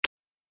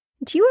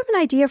Do you have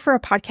an idea for a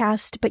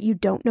podcast, but you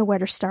don't know where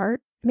to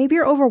start? Maybe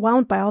you're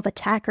overwhelmed by all the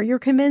tech, or you're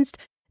convinced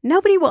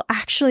nobody will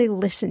actually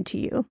listen to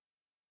you.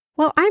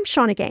 Well, I'm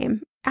Shannah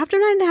Game. After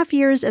 9.5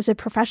 years as a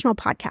professional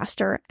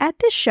podcaster, at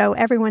this show,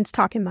 everyone's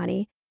talking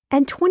money,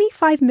 and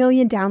 25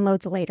 million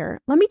downloads later,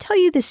 let me tell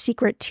you the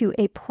secret to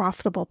a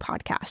profitable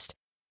podcast.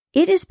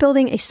 It is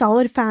building a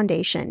solid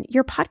foundation,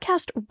 your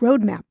podcast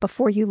roadmap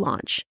before you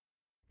launch.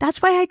 That's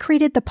why I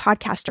created the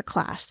Podcaster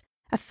Class,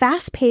 a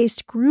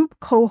fast-paced group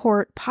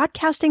cohort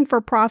podcasting for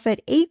profit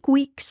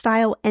 8-week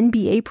style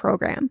MBA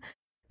program.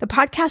 The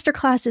Podcaster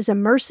Class is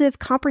immersive,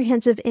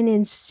 comprehensive, and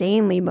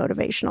insanely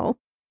motivational.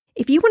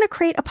 If you want to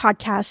create a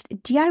podcast,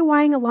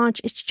 DIYing a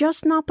launch is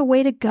just not the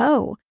way to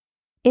go.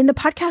 In the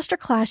Podcaster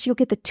Class, you'll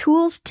get the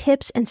tools,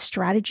 tips, and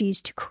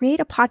strategies to create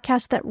a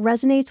podcast that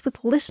resonates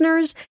with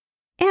listeners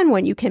and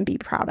one you can be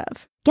proud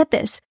of. Get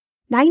this,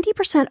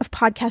 90% of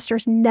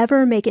podcasters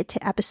never make it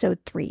to episode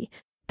 3.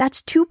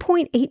 That's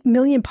 2.8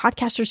 million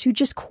podcasters who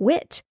just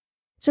quit.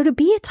 So to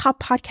be a top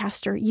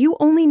podcaster, you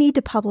only need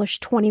to publish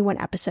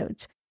 21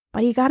 episodes,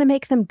 but you got to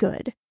make them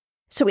good.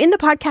 So in the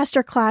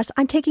Podcaster Class,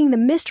 I'm taking the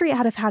mystery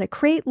out of how to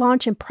create,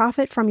 launch, and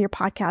profit from your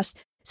podcast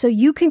so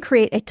you can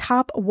create a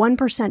top 1%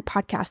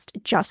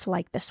 podcast just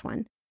like this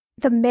one.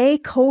 The May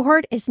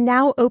cohort is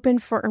now open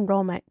for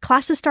enrollment.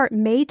 Classes start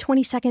May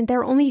 22nd. There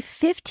are only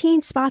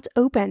 15 spots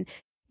open.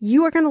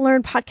 You are going to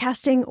learn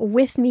podcasting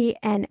with me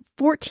and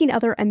 14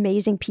 other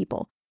amazing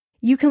people.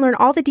 You can learn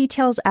all the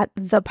details at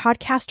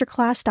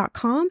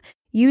thepodcasterclass.com.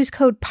 Use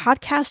code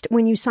PODCAST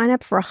when you sign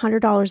up for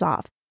 $100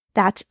 off.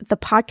 That's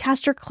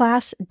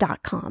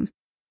thepodcasterclass.com.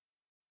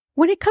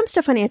 When it comes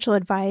to financial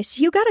advice,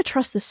 you got to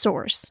trust the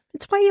source.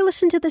 It's why you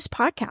listen to this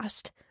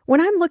podcast.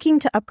 When I'm looking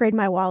to upgrade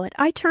my wallet,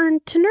 I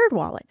turn to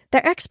NerdWallet.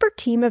 Their expert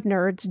team of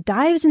nerds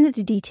dives into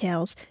the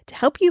details to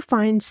help you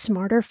find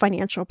smarter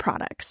financial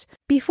products.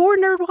 Before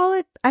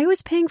NerdWallet, I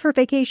was paying for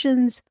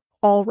vacations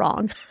all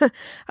wrong.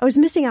 I was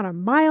missing out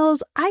on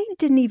miles I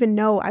didn't even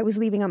know I was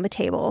leaving on the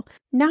table.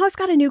 Now I've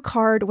got a new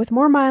card with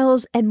more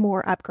miles and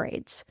more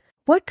upgrades.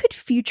 What could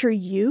future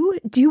you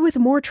do with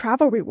more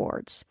travel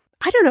rewards?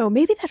 I don't know,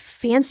 maybe that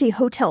fancy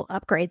hotel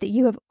upgrade that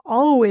you have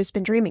always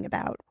been dreaming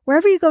about.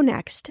 Wherever you go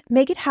next,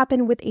 make it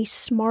happen with a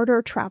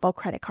smarter travel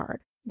credit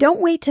card. Don't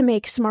wait to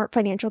make smart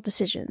financial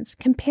decisions.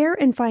 Compare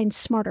and find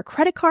smarter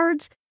credit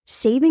cards,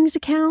 savings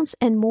accounts,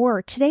 and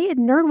more today at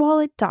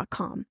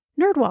nerdwallet.com.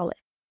 NerdWallet.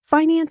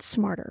 Finance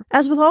smarter.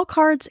 As with all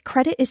cards,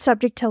 credit is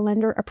subject to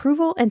lender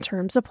approval and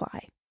terms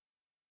apply.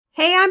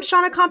 Hey, I'm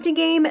Shannah Compton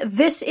Game.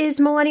 This is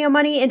Millennial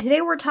Money, and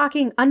today we're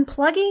talking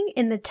unplugging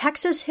in the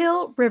Texas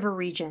Hill River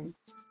region.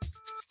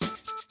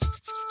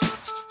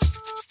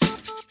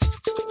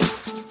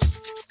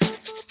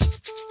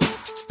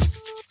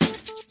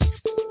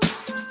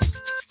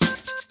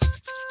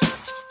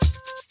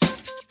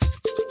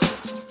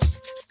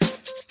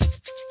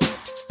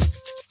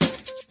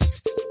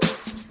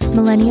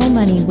 Millennial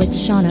Money with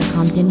Shannah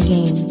Compton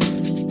Game.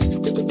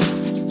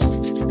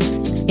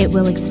 It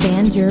will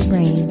expand your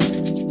brain.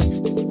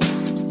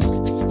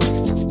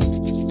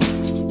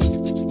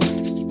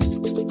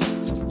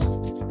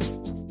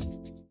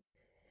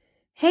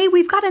 Hey,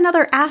 we've got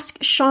another Ask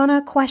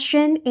Shannah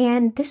question,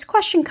 and this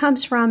question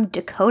comes from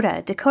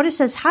Dakota. Dakota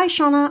says, "Hi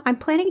Shannah, I'm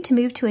planning to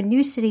move to a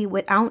new city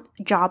without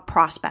job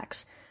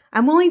prospects.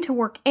 I'm willing to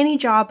work any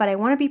job, but I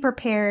want to be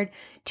prepared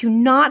to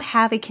not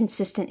have a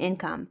consistent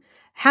income.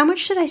 How much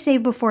should I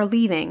save before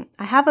leaving?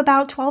 I have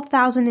about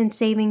 $12,000 in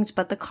savings,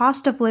 but the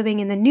cost of living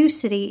in the new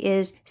city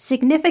is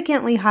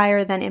significantly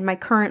higher than in my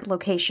current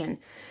location.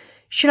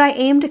 Should I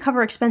aim to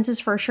cover expenses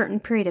for a certain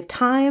period of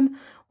time?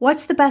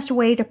 What's the best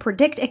way to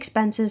predict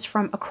expenses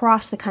from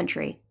across the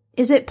country?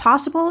 Is it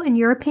possible, in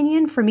your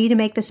opinion, for me to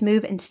make this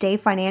move and stay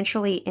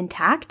financially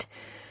intact?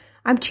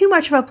 I'm too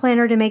much of a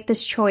planner to make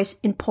this choice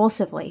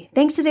impulsively.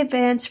 Thanks in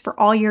advance for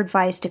all your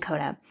advice,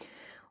 Dakota."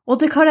 Well,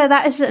 Dakota,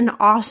 that is an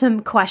awesome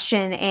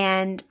question,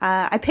 and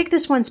I picked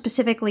this one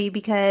specifically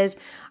because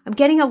I'm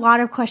getting a lot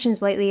of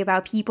questions lately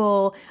about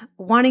people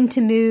wanting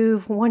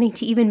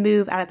to even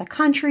move out of the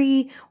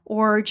country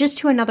or just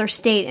to another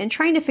state and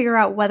trying to figure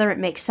out whether it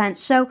makes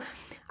sense. So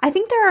I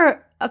think there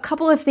are a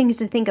couple of things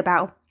to think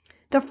about.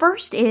 The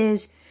first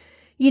is,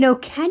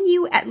 can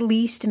you at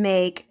least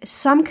make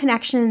some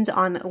connections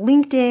on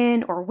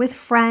LinkedIn or with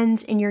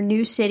friends in your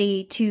new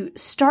city to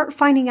start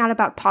finding out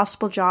about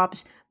possible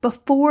jobs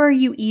before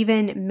you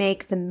even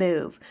make the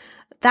move?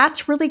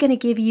 That's really going to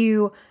give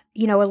you,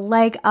 a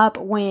leg up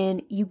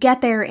when you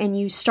get there and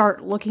you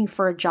start looking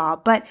for a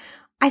job. But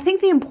I think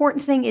the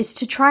important thing is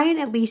to try and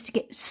at least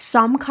get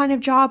some kind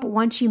of job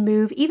once you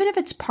move, even if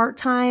it's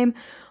part-time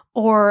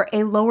or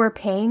a lower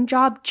paying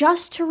job,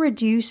 just to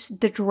reduce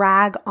the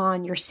drag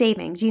on your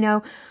savings.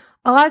 A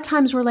lot of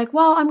times we're like,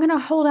 well, I'm going to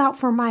hold out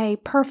for my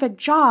perfect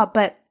job,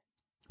 but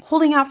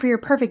holding out for your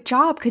perfect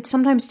job could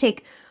sometimes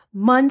take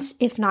months,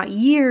 if not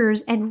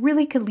years, and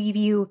really could leave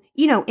you,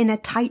 in a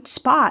tight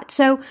spot.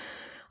 So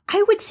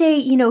I would say,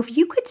 if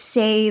you could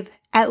save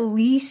at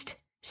least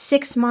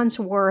 6 months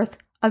worth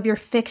of your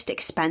fixed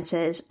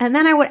expenses, and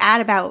then I would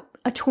add about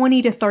a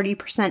 20 to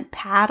 30%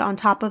 pad on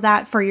top of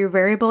that for your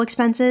variable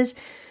expenses,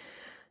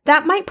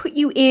 that might put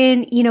you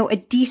in, a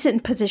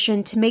decent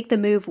position to make the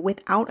move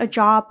without a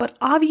job. But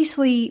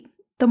obviously,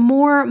 the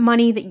more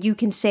money that you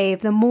can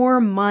save, the more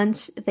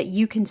months that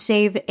you can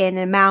save an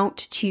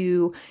amount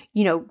to,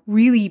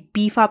 really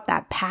beef up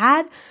that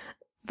pad,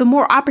 the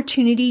more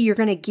opportunity you're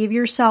going to give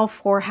yourself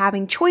for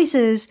having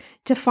choices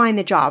to find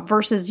the job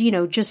versus,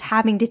 just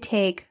having to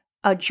take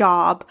a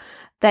job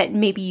that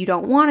maybe you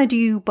don't want to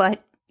do,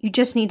 but you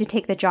just need to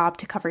take the job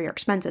to cover your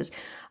expenses.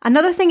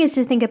 Another thing is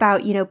to think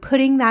about,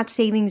 putting that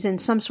savings in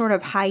some sort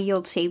of high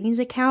yield savings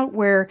account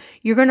where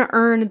you're going to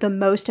earn the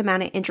most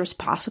amount of interest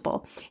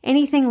possible.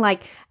 Anything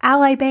like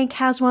Ally Bank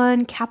has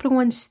one, Capital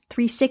One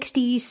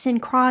 360,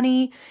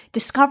 Synchrony,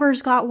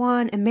 Discover's got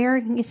one,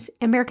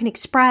 American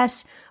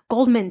Express,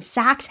 Goldman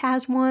Sachs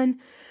has one.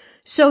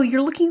 So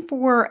you're looking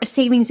for a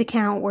savings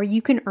account where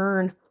you can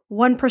earn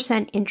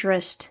 1%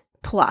 interest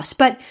plus.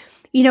 But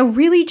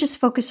really just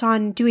focus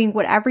on doing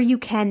whatever you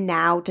can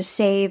now to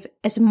save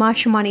as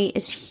much money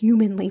as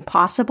humanly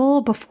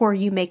possible before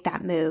you make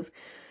that move.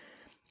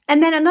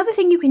 And then another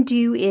thing you can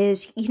do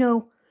is,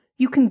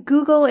 you can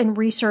Google and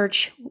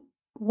research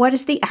what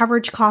is the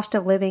average cost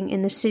of living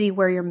in the city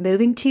where you're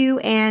moving to.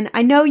 And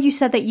I know you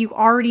said that you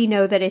already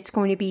know that it's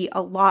going to be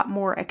a lot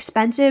more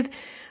expensive,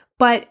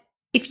 but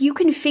if you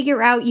can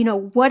figure out,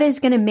 what is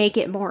going to make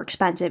it more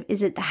expensive,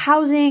 is it the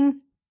housing?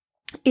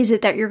 Is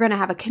it that you're going to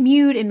have a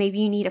commute and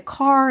maybe you need a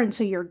car and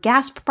so your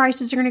gas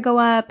prices are going to go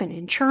up and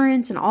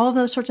insurance and all of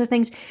those sorts of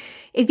things?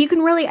 If you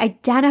can really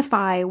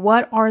identify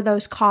what are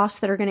those costs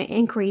that are going to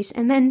increase,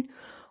 and then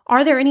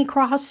are there any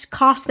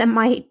costs that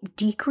might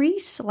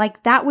decrease?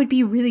 Like that would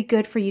be really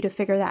good for you to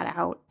figure that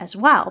out as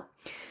well.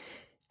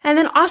 And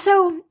then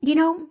also,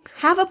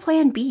 have a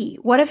plan B.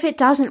 What if it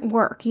doesn't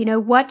work?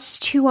 What's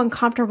too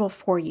uncomfortable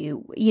for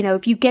you?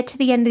 If you get to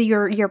the end of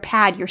your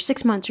pad, your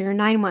 6 months or your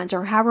 9 months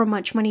or however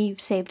much money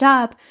you've saved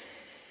up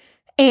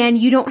and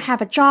you don't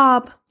have a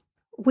job,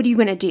 what are you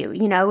going to do?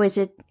 Is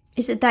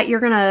it that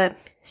you're going to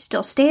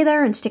still stay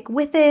there and stick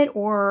with it?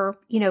 Or,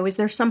 is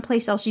there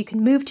someplace else you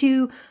can move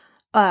to?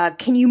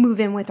 Can you move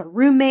in with a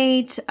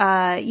roommate?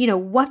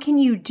 What can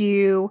you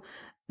do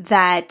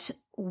that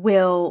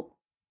will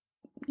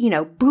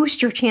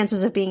boost your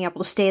chances of being able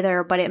to stay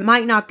there, but it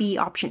might not be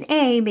option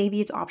A, maybe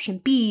it's option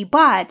B,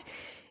 but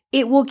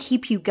it will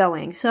keep you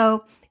going.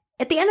 So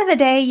at the end of the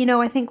day,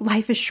 I think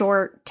life is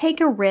short.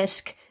 Take a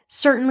risk.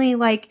 Certainly,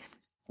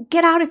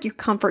 get out of your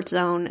comfort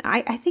zone.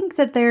 I think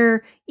that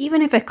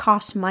even if it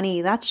costs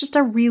money, that's just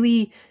a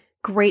really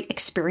great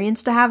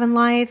experience to have in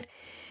life.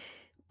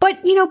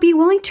 But, be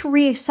willing to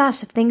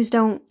reassess if things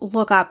don't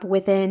look up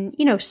within,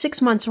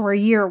 6 months or a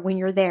year when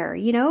you're there.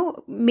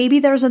 Maybe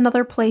there's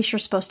another place you're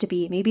supposed to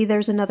be. Maybe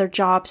there's another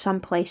job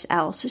someplace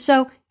else.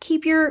 So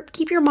keep your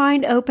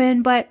mind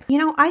open. But,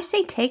 I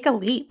say take a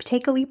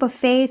leap of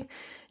faith,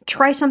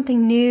 try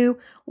something new.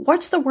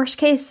 What's the worst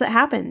case that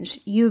happens?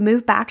 You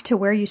move back to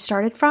where you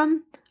started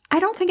from? I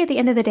don't think at the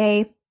end of the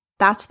day,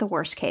 that's the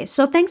worst case.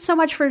 So thanks so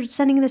much for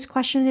sending this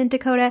question in,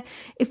 Dakota.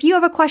 If you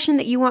have a question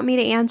that you want me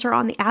to answer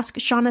on the Ask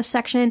Shannah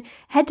section,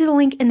 head to the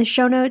link in the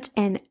show notes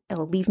and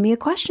leave me a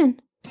question.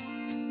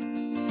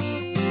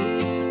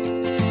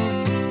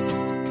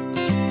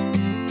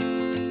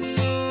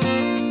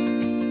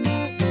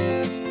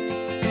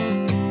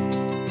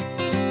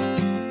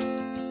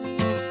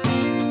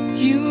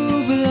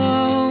 You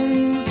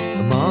belong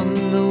among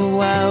the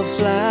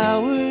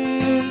wildflowers.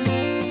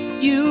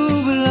 You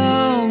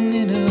belong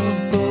in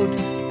a boat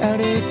out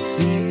at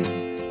sea.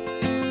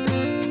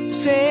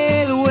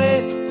 Sail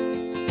away,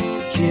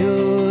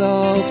 kill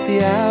off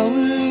the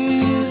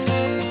hours.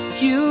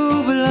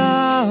 You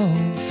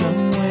belong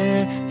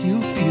somewhere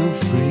you feel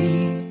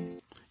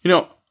free.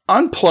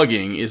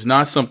 Unplugging is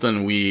not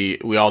something we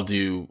all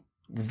do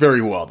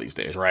very well these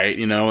days, right?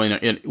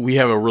 And we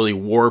have a really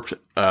warped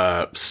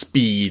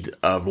speed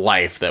of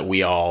life that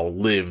we all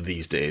live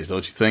these days,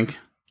 don't you think?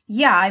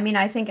 Yeah,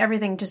 I think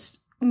everything just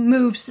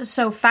moves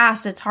so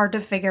fast, it's hard to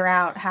figure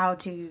out how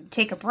to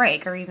take a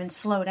break or even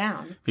slow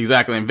down.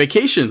 Exactly. And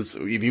vacations,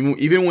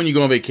 even when you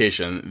go on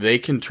vacation, they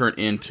can turn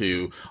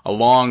into a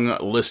long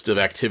list of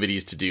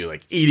activities to do,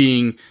 like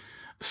eating,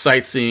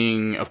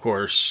 sightseeing, of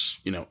course,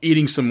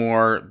 eating some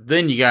more.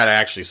 Then you got to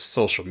actually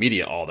social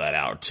media all that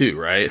out too,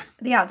 right?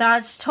 Yeah,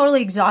 that's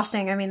totally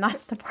exhausting.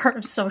 That's the part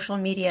of social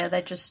media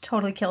that just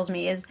totally kills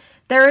me, is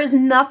there is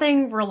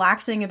nothing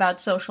relaxing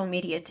about social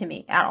media to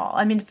me at all.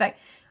 In fact,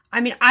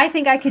 I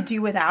think I could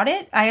do without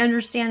it. I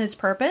understand its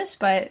purpose,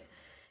 but,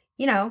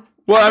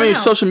 Well,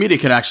 social media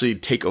can actually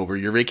take over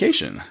your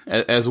vacation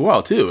as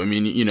well, too.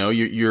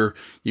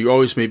 You're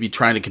always maybe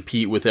trying to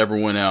compete with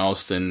everyone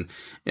else. And,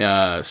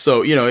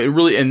 so, it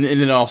really, and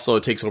it also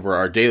takes over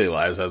our daily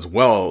lives as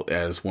well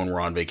as when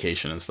we're on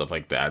vacation and stuff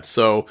like that.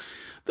 So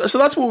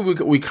that's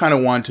what we kind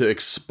of want to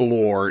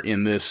explore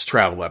in this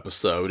travel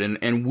episode.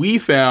 And we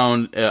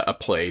found a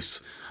place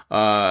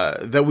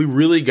that we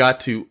really got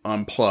to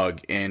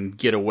unplug and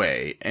get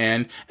away,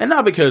 and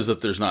not because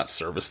that there's not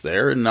service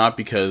there, and not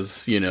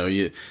because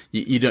you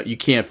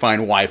can't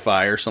find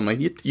Wi-Fi or something.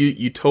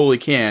 You totally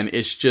can.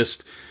 It's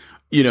just,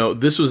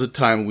 this was a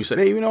time we said,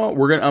 hey, you know what?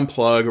 We're going to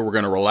unplug, or we're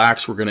going to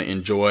relax. We're going to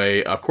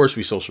enjoy. Of course,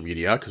 we social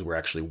media because we're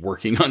actually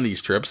working on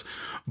these trips.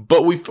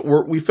 But we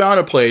found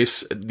a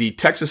place, the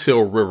Texas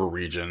Hill River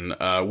region,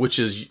 which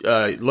is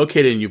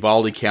located in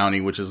Uvalde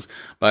County, which is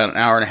about an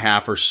hour and a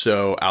half or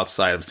so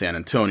outside of San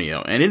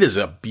Antonio. And it is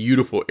a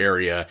beautiful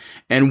area.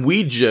 And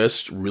we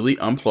just really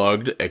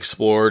unplugged,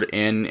 explored,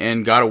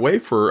 and got away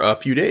for a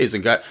few days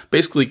and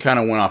basically kind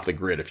of went off the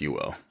grid, if you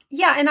will.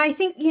 Yeah, and I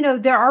think,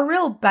 there are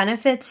real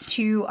benefits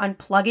to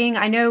unplugging.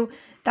 I know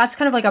that's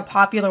kind of like a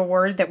popular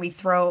word that we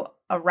throw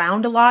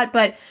around a lot,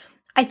 but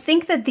I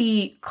think that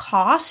the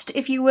cost,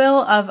 if you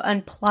will, of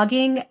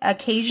unplugging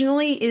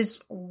occasionally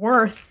is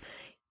worth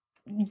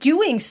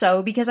doing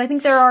so, because I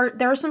think there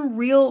are some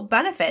real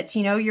benefits.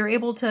 You're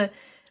able to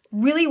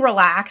really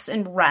relax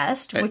and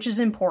rest, which is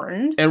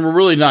important. And we're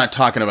really not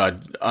talking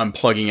about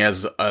unplugging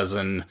as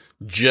in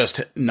just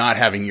not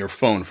having your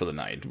phone for the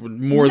night.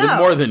 More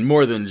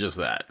than just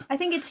that. I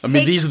think it's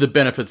these are the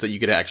benefits that you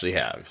could actually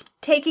have.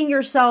 Taking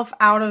yourself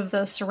out of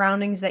the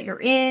surroundings that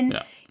you're in.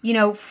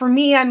 Yeah. For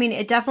me,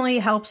 it definitely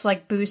helps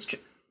boost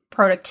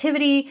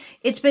productivity.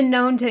 It's been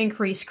known to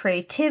increase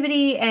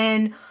creativity,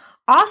 and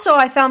also,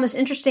 I found this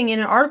interesting in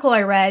an article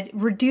I read,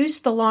 reduce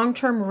the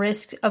long-term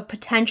risk of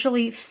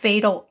potentially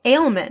fatal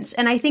ailments.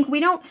 And I think we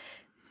don't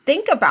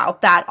think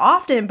about that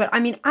often, but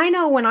I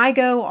know when I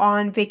go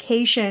on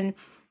vacation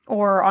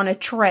or on a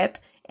trip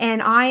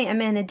and I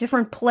am in a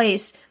different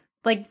place,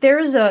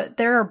 there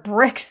are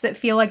bricks that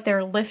feel like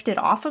they're lifted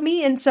off of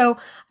me. And so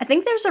I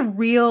think there's a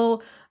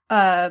real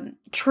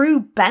true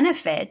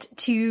benefit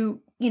to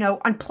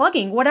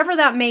unplugging, whatever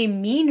that may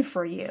mean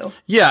for you.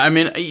 Yeah,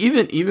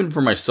 even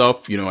for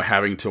myself,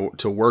 having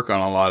to work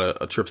on a lot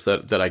of trips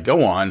that I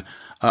go on,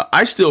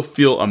 I still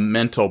feel a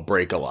mental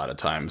break a lot of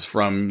times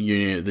from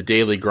the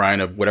daily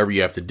grind of whatever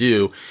you have to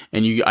do,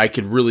 and I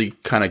could really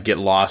kind of get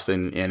lost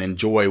and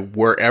enjoy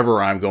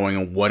wherever I'm going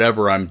and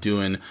whatever I'm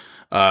doing,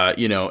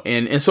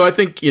 and so I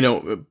think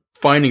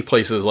finding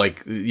places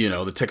like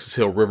the Texas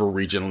Hill River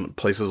region,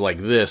 places like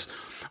this,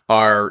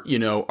 are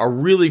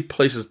really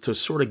places to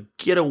sort of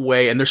get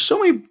away. And there's so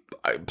many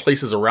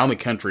places around the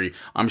country,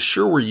 I'm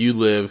sure, where you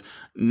live,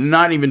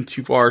 not even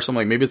too far,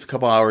 something like maybe it's a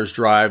couple hours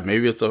drive,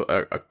 maybe it's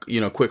a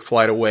quick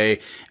flight away,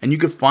 and you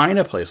could find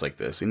a place like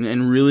this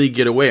and really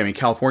get away.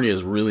 California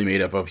is really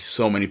made up of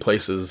so many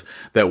places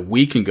that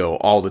we can go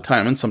all the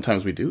time, and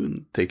sometimes we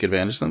do take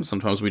advantage of them,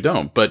 sometimes we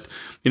don't. But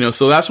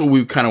so that's what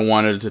we kind of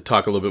wanted to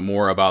talk a little bit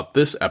more about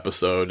this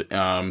episode.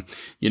 And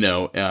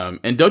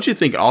don't you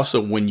think also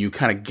when you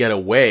kind of get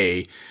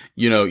away,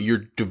 you're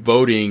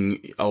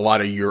devoting a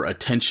lot of your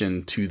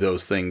attention to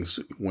those things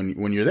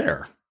when you're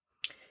there?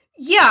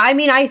 Yeah,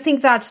 I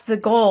think that's the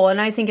goal.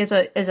 And I think as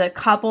a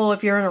couple,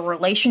 if you're in a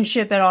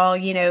relationship at all,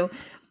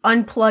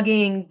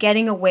 unplugging,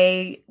 getting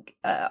away,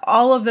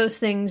 all of those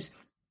things,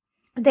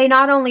 they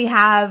not only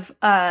have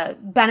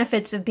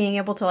benefits of being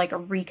able to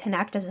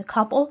reconnect as a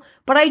couple,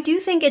 but I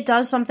do think it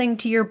does something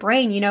to your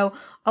brain.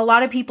 A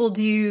lot of people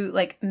do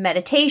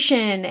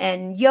meditation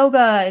and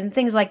yoga and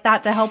things like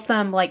that to help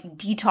them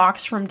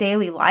detox from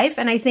daily life.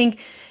 And I think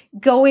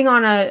going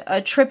on a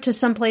trip to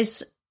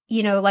someplace,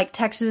 like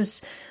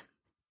Texas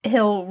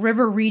Hill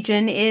River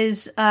region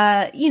is,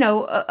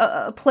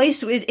 a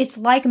place, it's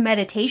like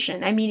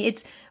meditation.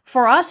 It's,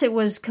 for us, it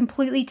was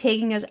completely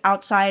taking us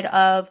outside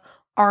of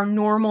our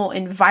normal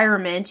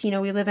environment.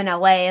 We live in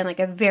LA and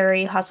a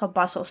very hustle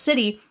bustle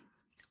city.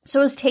 So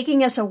it was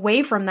taking us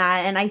away from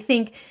that. And I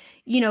think,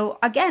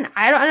 again,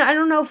 I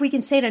don't know if we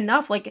can say it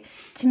enough.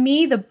 To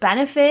me, the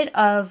benefit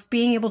of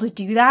being able to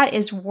do that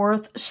is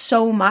worth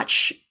so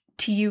much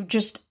to you,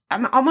 just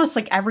almost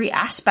every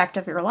aspect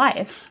of your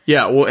life.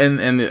 Yeah, well,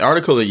 and the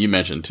article that you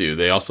mentioned too,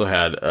 they also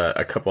had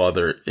a couple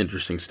other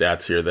interesting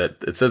stats here that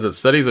it says that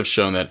studies have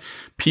shown that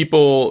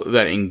people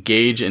that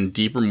engage in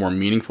deeper, more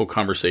meaningful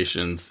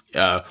conversations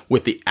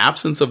with the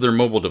absence of their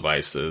mobile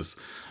devices,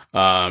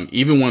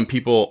 even when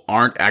people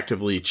aren't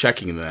actively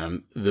checking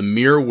them, the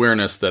mere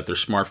awareness that their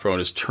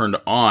smartphone is turned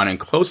on and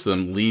close to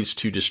them leads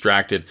to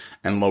distracted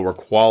and lower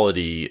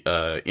quality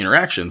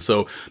interaction.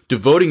 So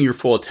devoting your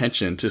full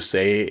attention to,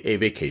 say, a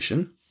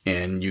vacation,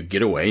 and you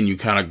get away and you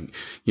kind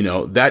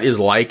of, that is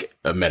like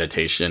a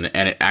meditation,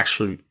 and it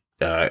actually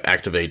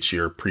activates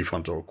your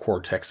prefrontal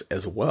cortex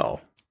as well.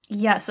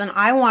 Yes, and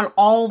I want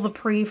all the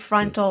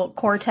prefrontal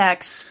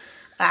cortex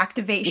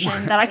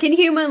activation that I can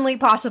humanly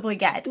possibly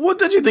get. What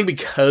don't you think?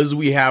 Because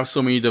we have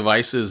so many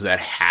devices that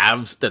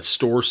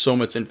store so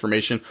much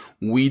information,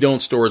 we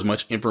don't store as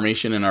much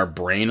information in our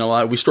brain a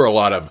lot. We store a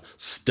lot of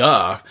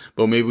stuff,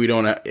 but maybe we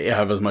don't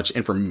have as much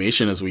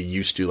information as we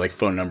used to, like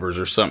phone numbers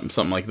or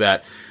something like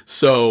that.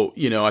 So,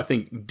 I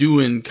think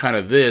doing kind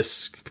of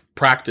this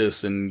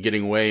practice and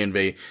getting away and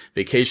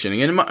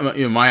vacationing, and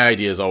my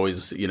idea is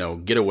always,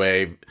 get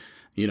away,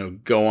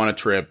 go on a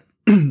trip,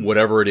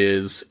 whatever it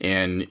is,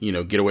 and,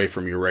 get away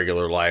from your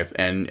regular life.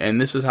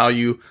 And this is how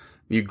you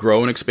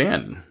grow and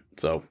expand.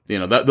 So,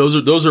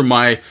 those are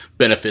my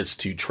benefits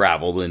to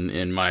travel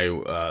and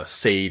my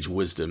sage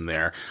wisdom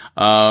there.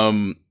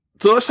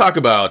 So let's talk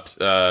about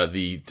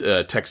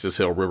the Texas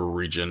Hill River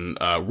region.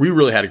 We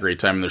really had a great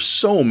time, and there's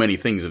so many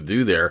things to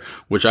do there,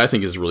 which I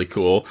think is really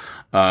cool.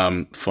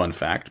 Fun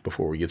fact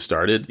before we get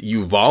started,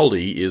 Uvalde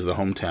is the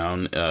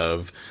hometown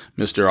of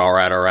Mr. All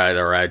right,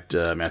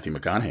 Matthew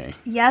McConaughey.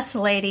 Yes,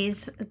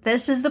 ladies.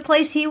 This is the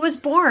place he was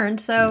born.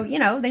 So,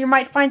 then you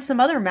might find some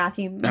other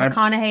Matthew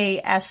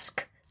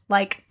McConaughey-esque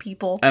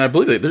people. And I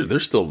believe they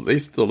still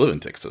live in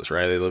Texas,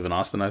 right? They live in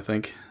Austin, I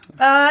think.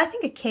 I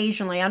think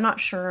occasionally. I'm not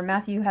sure.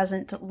 Matthew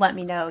hasn't let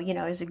me know,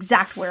 his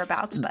exact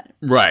whereabouts, but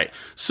right.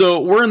 So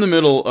we're in the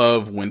middle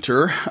of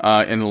winter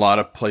in a lot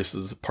of parts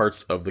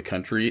of the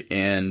country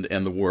and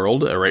the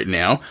world right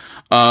now.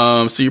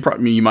 So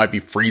you might be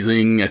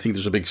freezing. I think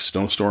there's a big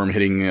snowstorm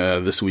hitting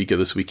this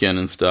weekend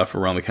and stuff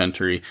around the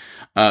country.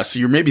 So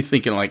you're maybe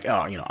thinking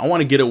I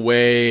want to get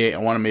away. I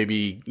want to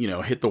maybe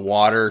hit the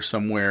water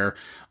somewhere.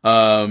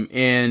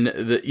 And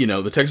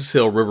the Texas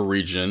Hill River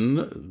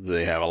region,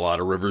 they have a lot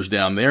of rivers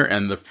down there,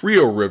 and the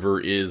Frio River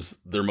is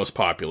their most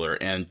popular,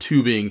 and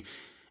tubing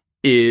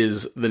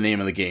is the name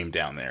of the game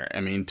down there.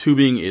 I mean,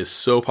 tubing is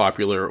so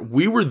popular.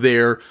 We were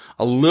there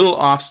a little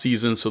off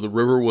season, so the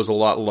river was a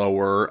lot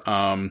lower.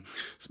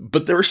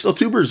 But there were still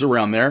tubers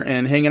around there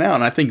and hanging out.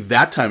 And I think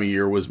that time of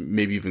year was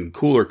maybe even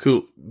cooler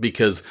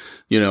because,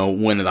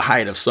 when at the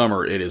height of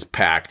summer, it is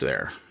packed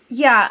there.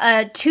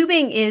 Yeah.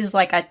 Tubing is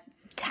like a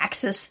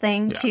Texas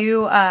thing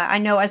too. I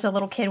know as a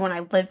little kid when I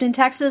lived in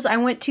Texas, I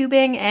went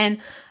tubing, and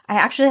I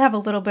actually have a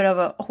little bit of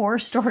a horror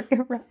story,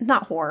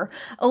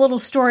 a little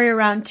story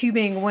around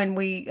tubing when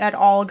we had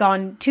all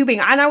gone tubing.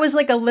 And I was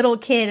like a little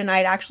kid, and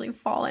I'd actually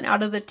fallen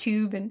out of the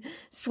tube and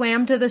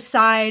swam to the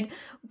side.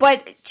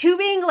 But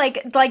tubing,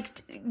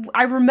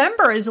 I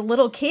remember as a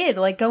little kid,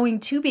 going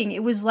tubing,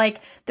 it was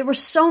there were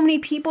so many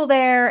people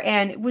there,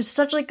 and it was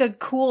such a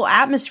cool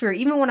atmosphere,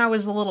 even when I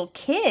was a little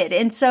kid.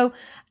 And so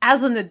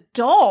as an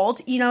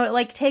adult,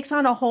 it takes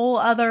on a whole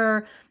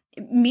other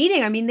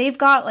meaning. I mean, they've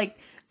got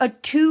a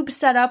tube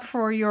set up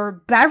for your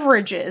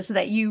beverages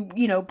that you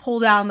pull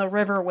down the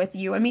river with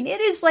you. I mean,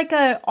 it is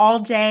a all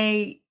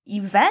day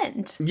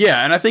event.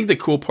 Yeah, and I think the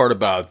cool part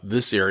about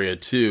this area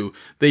too,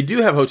 they do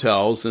have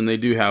hotels and they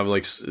do have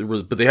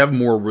but they have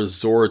more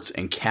resorts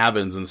and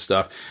cabins and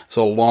stuff.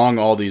 So along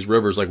all these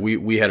rivers,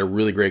 we had a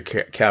really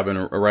great cabin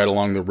right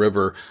along the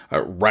river,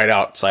 right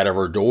outside of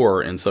our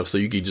door and stuff. So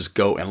you could just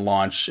go and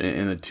launch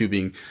in the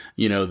tubing,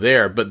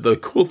 there. But the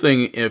cool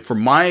thing, from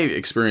my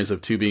experience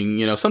of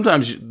tubing,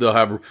 sometimes they'll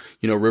have,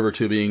 river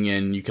tubing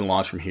and you can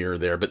launch from here or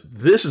there. But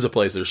this is a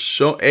place there's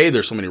so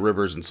many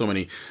rivers and so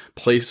many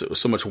places,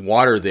 so much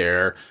water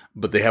there,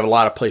 but they have a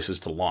lot of places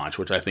to launch,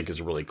 which I think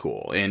is really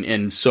cool.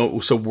 And so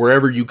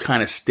wherever you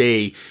kind of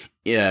stay,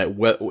 you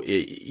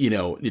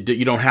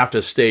don't have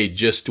to stay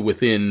just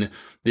within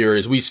the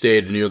areas we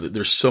stayed.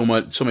 There's so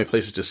many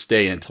places to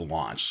stay and to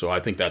launch. So I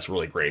think that's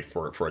really great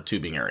for a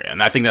tubing area.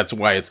 And I think that's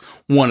why it's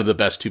one of the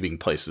best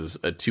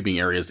tubing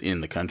areas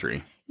in the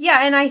country. Yeah,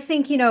 and I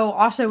think,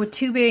 also with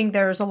tubing,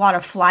 there's a lot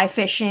of fly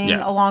fishing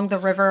along the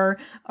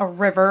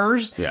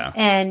rivers. Yeah.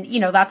 And,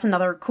 that's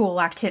another cool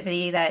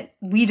activity that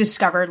we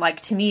discovered.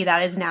 To me,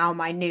 that is now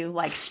my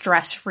new,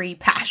 stress-free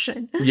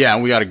passion. Yeah,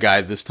 and we got a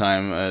guide this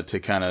time to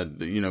kind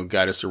of,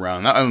 guide us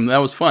around.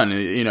 That was fun.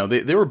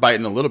 They were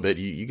biting a little bit.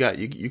 You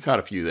caught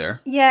a few there.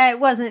 Yeah, it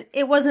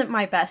wasn't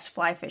my best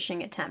fly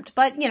fishing attempt,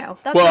 but,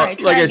 that's all right.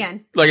 Try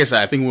again. Like I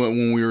said, I think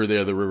when we were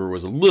there, the river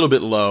was a little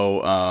bit low,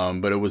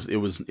 but it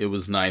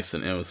was nice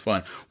and it was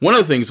fun. One of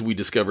the things we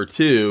discovered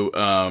too,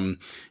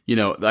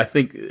 I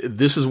think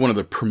this is one of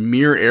the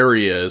premier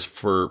areas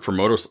for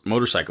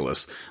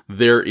motorcyclists.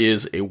 There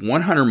is a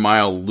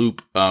 100-mile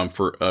loop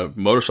for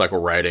motorcycle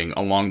riding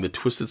along the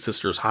Twisted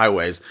Sisters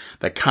highways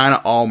that kind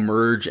of all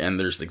merge, and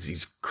there's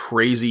these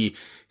crazy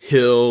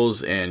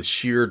hills and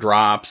sheer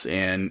drops,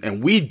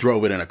 and we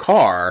drove it in a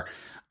car.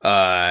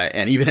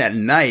 And even at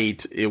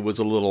night, it was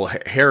a little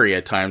hairy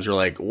at times. You're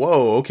like,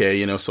 whoa,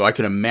 okay, so I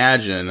can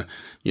imagine,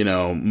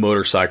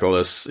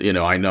 motorcyclists,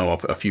 I know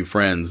a few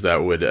friends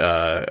that would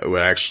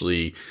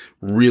actually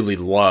really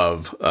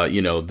love,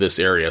 this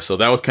area. So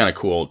that was kind of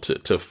cool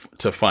to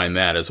find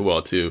that as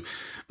well, too.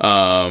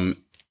 And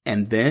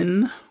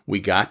then we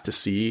got to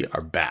see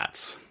our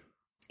bats.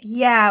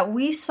 Yeah,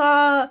 we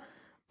saw,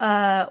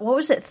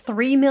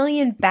 3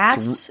 million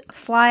bats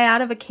fly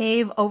out of a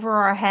cave over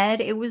our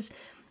head. It was,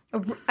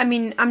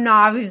 I'm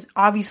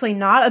obviously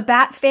not a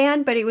bat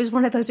fan, but it was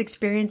one of those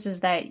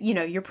experiences that,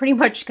 you're pretty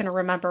much going to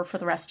remember for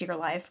the rest of your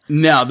life.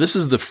 Now, this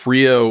is the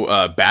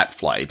Frio bat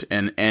flight,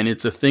 and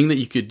it's a thing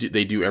that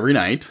they do every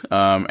night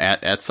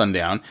at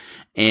sundown,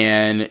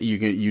 and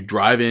you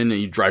drive in and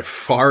you drive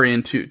far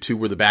into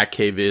where the bat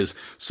cave is.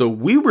 So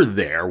we were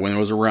there when it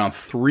was around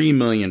 3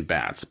 million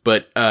bats,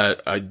 but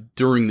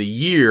during the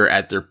year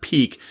at their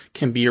peak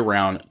can be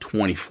around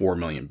 24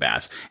 million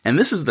bats. And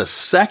this is the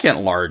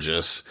second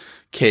largest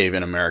cave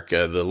in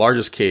America. The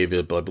largest cave,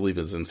 I believe,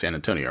 is in San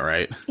Antonio,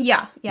 right?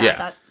 Yeah.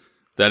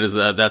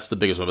 That's the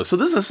biggest one. So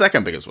this is the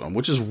second biggest one,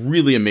 which is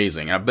really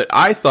amazing. But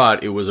I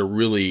thought it was a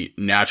really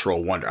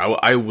natural wonder.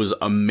 I was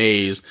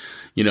amazed,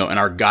 and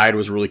our guide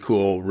was really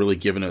cool, really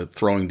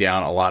throwing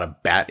down a lot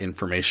of bat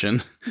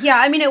information. Yeah,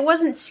 I mean, it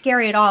wasn't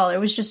scary at all. It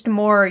was just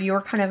more, you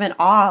were kind of in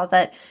awe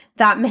that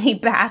many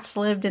bats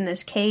lived in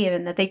this cave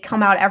and that they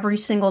come out every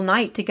single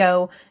night to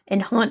go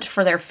and hunt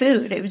for their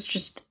food. It was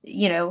just,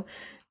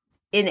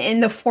 in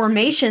the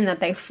formation that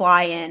they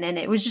fly in, and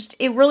it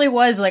really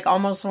was like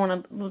almost one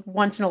of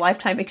once in a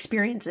lifetime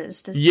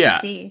experiences to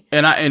see.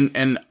 And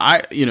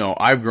I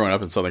I've grown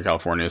up in Southern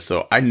California,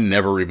 so I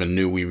never even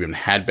knew we even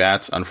had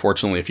bats.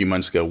 Unfortunately, a few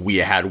months ago, we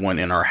had one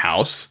in our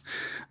house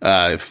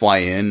fly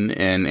in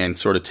and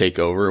sort of take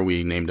over.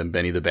 We named him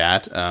Benny the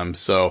Bat.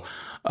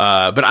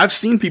 But I've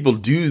seen people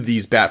do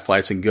these bat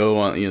flights and go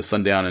on,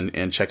 sundown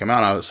and check them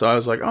out. So I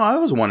was like, oh, I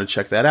always wanted to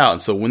check that out.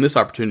 And so when this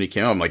opportunity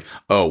came up, I'm like,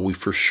 oh, we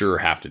for sure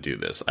have to do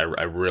this. I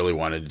really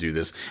wanted to do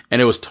this.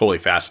 And it was totally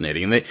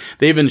fascinating. And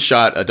they even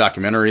shot a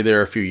documentary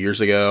there a few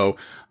years ago,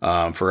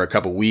 for a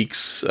couple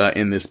weeks,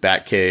 in this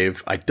bat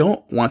cave. I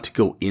don't want to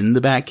go in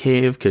the bat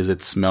cave because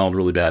it smelled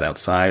really bad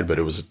outside, but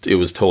it was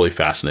totally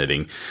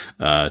fascinating,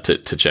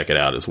 to check it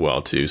out as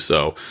well too.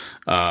 So,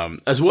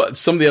 as well,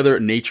 some of the other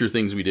nature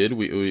things we did,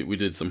 we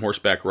did some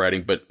horseback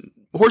riding, but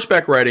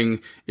horseback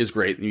riding is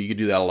great. You could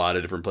do that a lot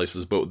of different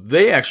places, but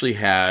they actually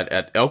had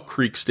at Elk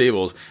Creek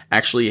Stables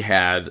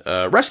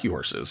rescue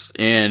horses,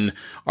 and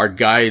our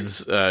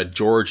guides,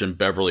 George and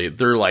Beverly,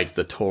 they're like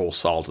the total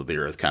salt of the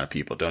earth kind of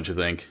people, don't you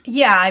think?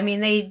 Yeah. I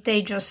mean,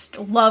 they just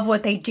love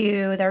what they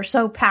do. They're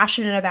so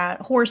passionate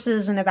about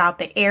horses and about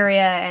the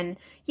area. And,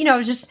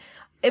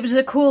 it was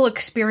a cool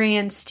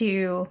experience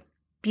to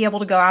be able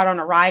to go out on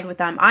a ride with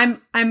them.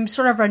 I'm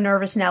sort of a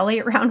nervous Nelly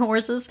around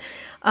horses.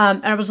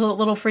 And I was a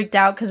little freaked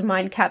out because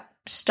mine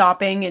kept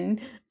stopping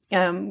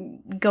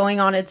and going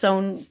on its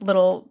own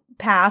little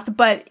path.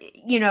 But,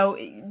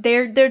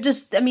 they're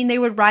just, I mean, they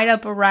would ride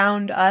up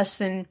around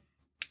us and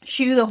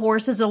shoo the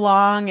horses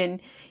along, and,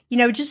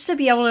 just to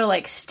be able to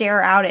like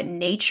stare out at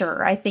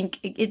nature. I think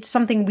it's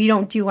something we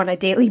don't do on a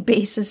daily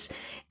basis.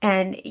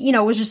 And,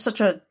 it was just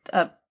such a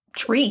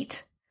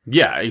treat.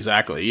 Yeah,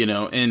 exactly.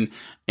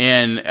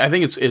 And I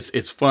think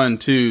it's fun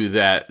too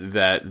that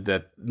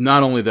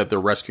not only that they're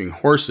rescuing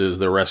horses,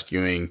 they're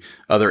rescuing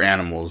other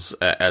animals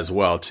as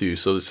well too.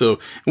 So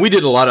we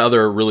did a lot of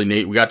other really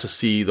neat. We got to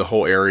see the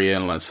whole area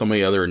and so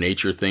many other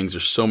nature things.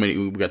 There's so many.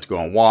 We got to go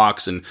on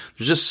walks, and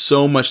there's just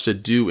so much to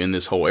do in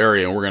this whole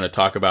area. And we're going to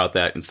talk about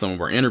that in some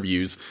of our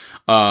interviews.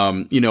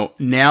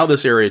 Now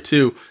this area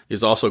too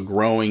is also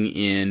growing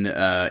in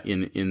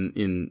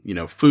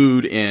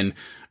food and.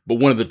 But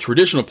one of the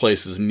traditional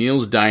places,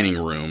 Neil's Dining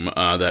Room,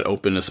 that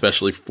opened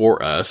especially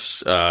for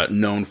us,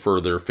 known for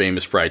their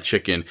famous fried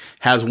chicken,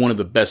 has one of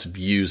the best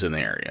views in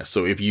the area.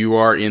 So if you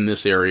are in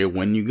this area,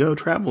 when you go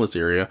travel this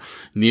area,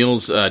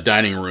 Neil's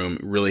Dining Room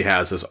really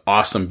has this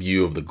awesome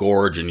view of the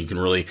gorge, and you can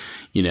really,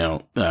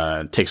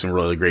 take some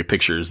really great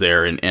pictures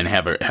there and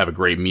have a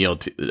great meal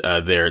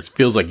there. It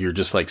feels like you're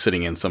just like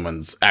sitting in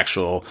someone's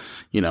actual,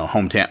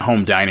 home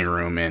dining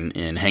room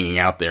and hanging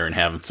out there and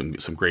having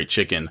some great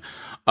chicken.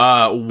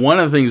 One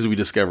of the things we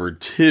discovered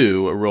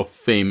too, a real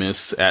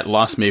famous at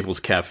Lost Maples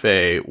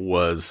Cafe,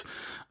 was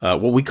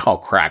what we call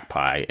crack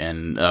pie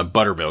and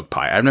buttermilk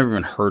pie. I've never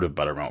even heard of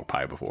buttermilk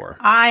pie before.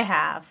 I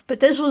have, but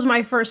this was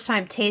my first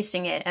time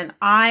tasting it, and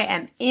I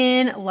am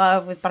in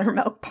love with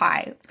buttermilk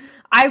pie.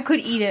 I could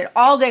eat it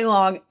all day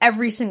long,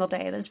 every single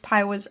day. This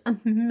pie was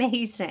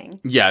amazing.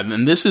 Yeah,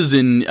 and this is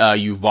in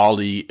Uvalde,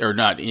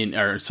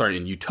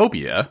 in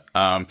Utopia.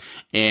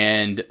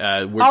 And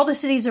all the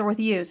cities are with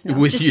U's.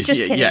 No, just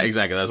kidding. Yeah,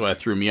 exactly. That's why it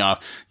threw me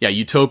off. Yeah,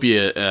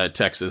 Utopia,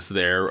 Texas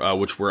there,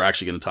 which we're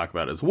actually going to talk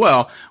about as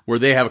well, where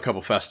they have a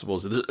couple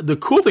festivals. The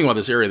cool thing about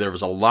this area, there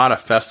was a lot of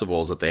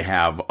festivals that they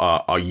have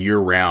a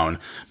year-round,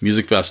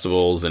 music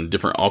festivals and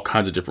all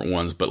kinds of different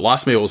ones. But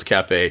Lost Maples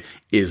Cafe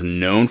is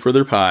known for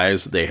their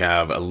pies. They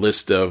have a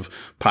list of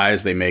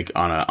pies they make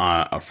on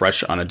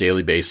a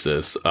daily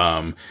basis.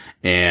 And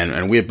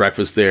we had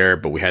breakfast there,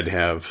 but we had to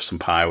have some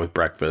pie with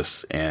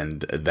breakfast,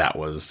 and that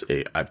was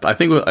I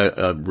think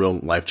a real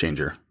life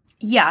changer.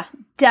 Yeah,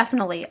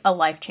 definitely a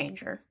life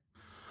changer.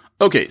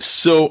 Okay,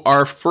 so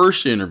our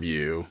first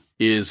interview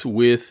is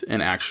with an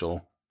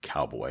actual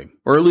cowboy,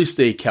 or at least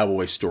a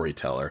cowboy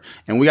storyteller,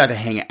 and we got to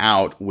hang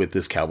out with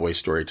this cowboy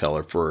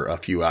storyteller for a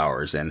few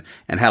hours and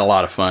had a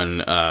lot of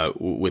fun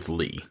with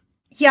Lee.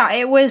 Yeah,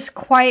 it was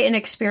quite an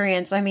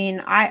experience. I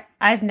mean,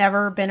 I've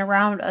never been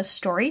around a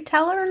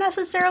storyteller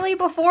necessarily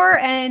before,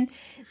 and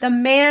The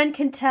man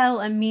can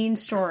tell a mean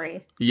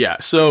story. Yeah.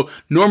 So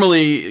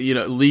normally,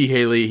 Lee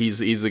Haley,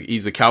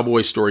 he's a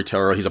cowboy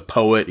storyteller. He's a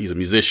poet. He's a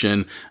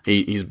musician.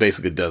 He's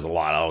basically does a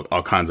lot,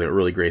 all kinds of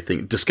really great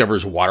things.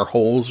 Discovers water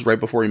holes right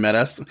before he met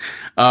us.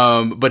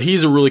 But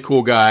he's a really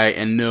cool guy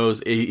and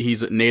knows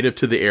he's native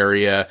to the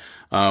area.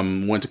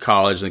 Went to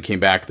college and came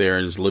back there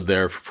and has lived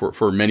there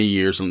for many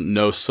years and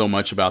knows so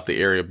much about the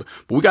area. But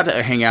we got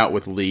to hang out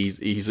with Lee.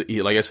 He's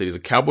like I said, he's a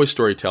cowboy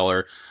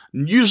storyteller.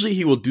 Usually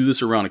he will do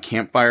this around a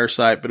campfire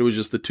site, but it was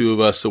just the two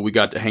of us. So we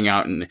got to hang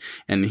out and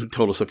he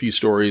told us a few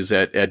stories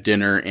at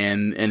dinner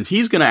and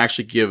he's going to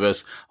actually give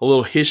us a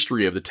little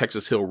history of the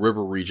Texas Hill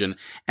River region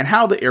and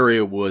how the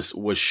area was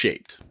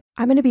shaped.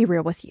 I'm going to be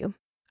real with you.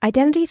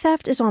 Identity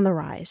theft is on the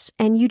rise,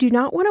 and you do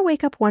not want to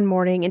wake up one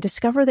morning and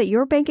discover that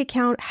your bank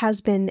account has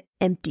been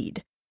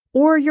emptied,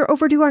 or you're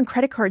overdue on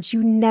credit cards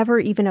you never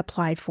even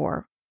applied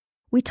for.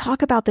 We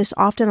talk about this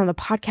often on the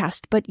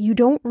podcast, but you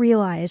don't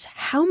realize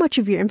how much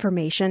of your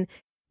information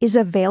is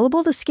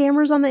available to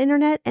scammers on the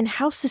internet and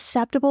how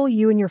susceptible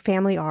you and your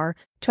family are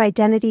to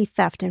identity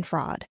theft and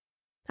fraud.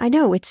 I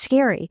know, it's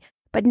scary,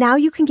 but now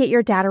you can get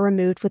your data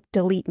removed with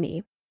Delete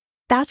Me.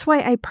 That's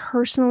why I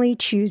personally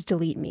choose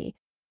Delete Me.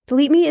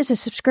 Delete Me is a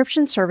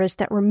subscription service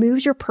that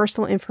removes your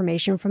personal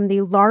information from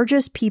the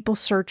largest people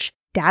search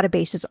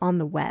databases on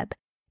the web,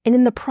 and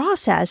in the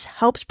process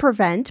helps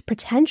prevent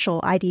potential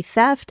ID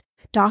theft,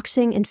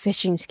 doxing, and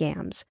phishing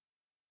scams.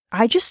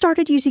 I just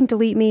started using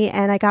Delete Me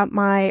and I got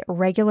my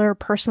regular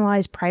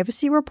personalized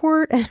privacy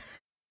report and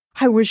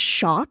I was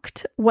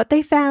shocked what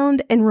they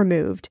found and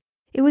removed.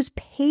 It was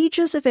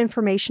pages of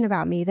information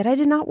about me that I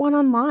did not want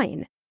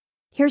online.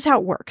 Here's how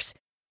it works.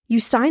 You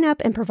sign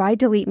up and provide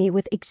Delete Me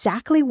with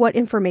exactly what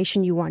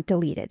information you want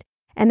deleted,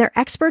 and their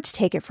experts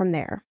take it from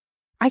there.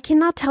 I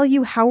cannot tell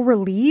you how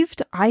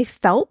relieved I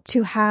felt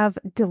to have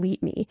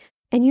Delete Me.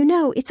 And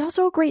it's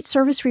also a great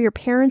service for your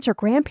parents or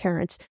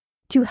grandparents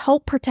to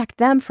help protect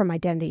them from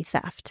identity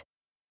theft.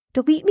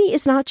 Delete Me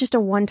is not just a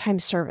one-time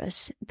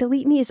service.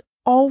 Delete Me is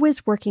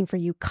always working for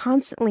you,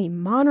 constantly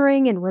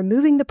monitoring and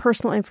removing the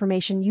personal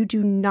information you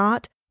do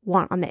not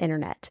want on the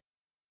internet.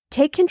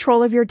 Take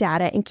control of your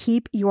data and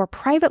keep your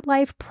private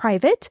life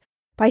private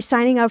by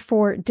signing up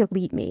for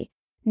Delete Me,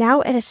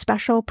 now at a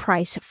special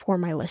price for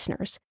my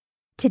listeners.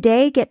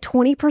 Today, get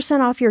 20%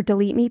 off your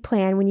Delete Me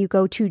plan when you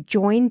go to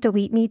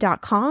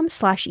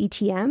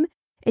joindeleteme.com/ETM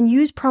and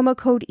use promo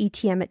code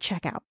ETM at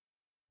checkout.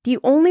 The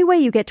only way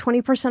you get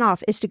 20%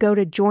 off is to go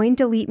to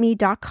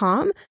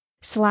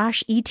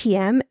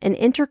joindeleteme.com/ETM and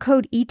enter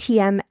code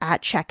ETM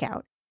at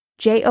checkout.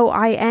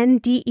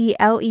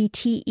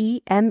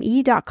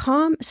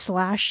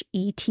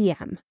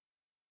 joindeleteme.com/ETM.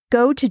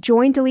 Go to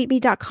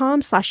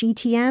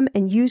joindeleteme.com/ETM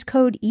and use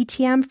code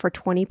ETM for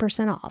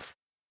 20% off.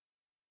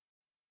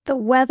 The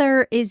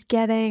weather is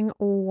getting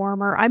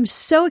warmer. I'm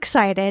so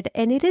excited,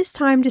 and it is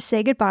time to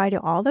say goodbye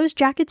to all those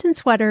jackets and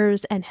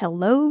sweaters and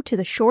hello to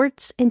the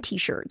shorts and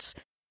t-shirts.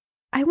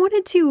 I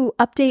wanted to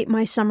update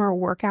my summer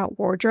workout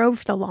wardrobe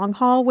for the long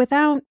haul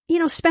without,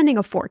 spending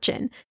a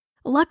fortune.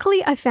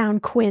 Luckily, I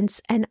found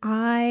Quince, and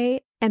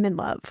I am in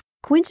love.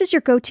 Quince is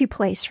your go-to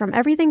place from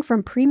everything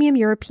from premium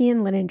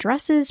European linen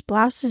dresses,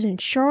 blouses, and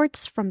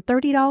shorts from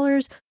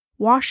 $30,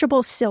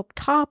 washable silk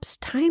tops,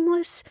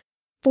 timeless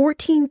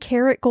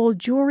 14-karat gold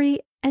jewelry,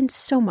 and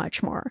so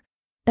much more.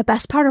 The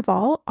best part of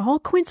all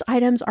Quince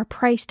items are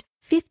priced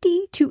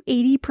 50 to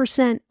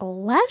 80%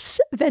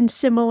 less than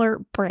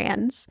similar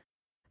brands.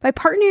 By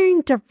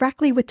partnering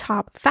directly with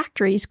top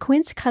factories,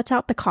 Quince cuts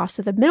out the cost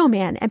of the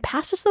middleman and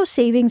passes those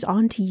savings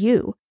on to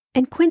you.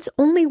 And Quince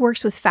only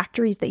works with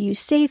factories that use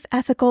safe,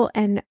 ethical,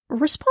 and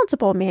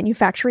responsible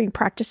manufacturing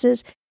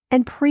practices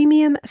and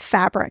premium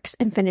fabrics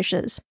and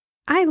finishes.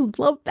 I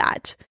love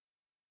that.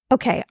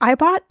 Okay, I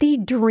bought the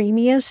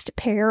dreamiest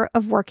pair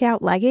of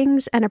workout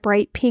leggings and a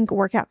bright pink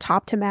workout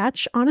top to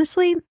match.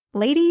 Honestly,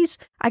 ladies,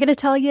 I gotta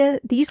tell you,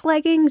 these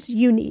leggings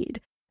you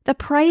need. The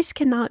price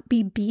cannot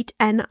be beat,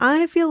 and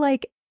I feel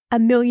like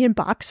 $1 million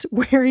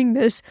wearing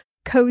this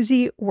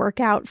cozy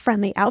workout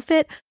friendly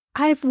outfit.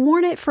 I've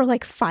worn it for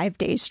like 5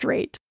 days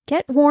straight.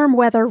 Get warm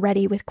weather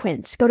ready with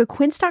Quince. Go to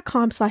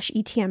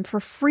quince.com/ETM for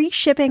free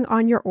shipping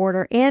on your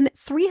order and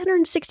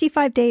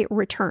 365-day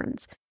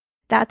returns.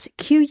 That's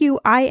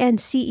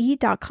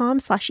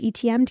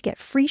QUINCE.com/ETM to get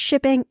free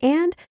shipping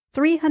and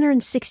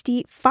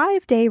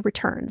 365-day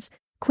returns.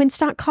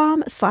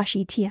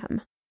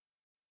 Quince.com/ETM.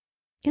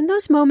 In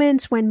those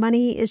moments when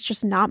money is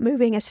just not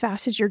moving as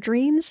fast as your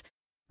dreams,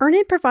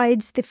 Earnin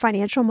provides the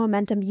financial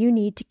momentum you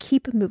need to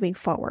keep moving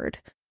forward.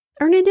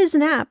 Earnin is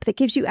an app that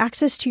gives you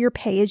access to your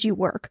pay as you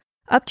work,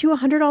 up to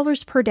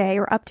 $100 per day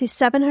or up to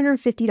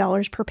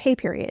 $750 per pay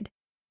period.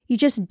 You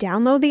just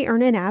download the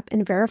Earnin app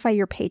and verify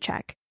your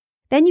paycheck.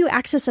 Then you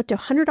access up to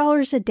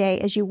 $100 a day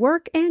as you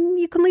work, and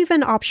you can leave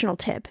an optional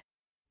tip.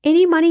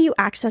 Any money you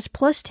access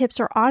plus tips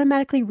are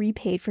automatically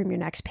repaid from your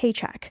next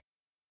paycheck.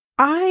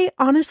 I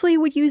honestly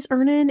would use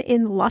Earnin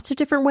in lots of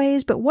different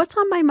ways, but what's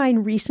on my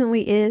mind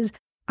recently is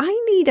I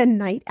need a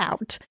night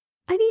out.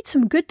 I need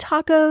some good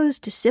tacos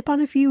to sip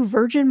on a few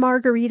virgin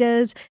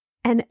margaritas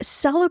and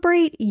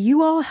celebrate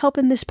you all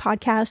helping this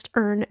podcast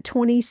earn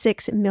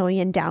 26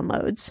 million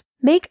downloads.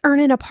 Make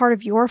Earnin a part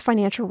of your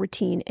financial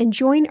routine and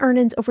join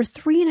Earnin's over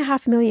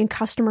 3.5 million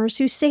customers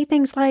who say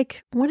things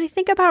like, when I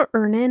think about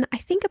Earnin, I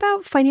think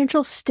about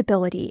financial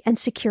stability and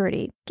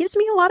security. Gives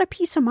me a lot of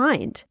peace of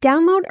mind.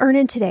 Download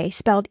Earnin today,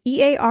 spelled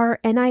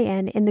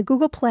EARNIN, in the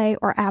Google Play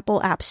or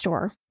Apple App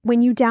Store.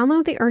 When you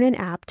download the Earnin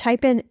app,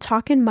 type in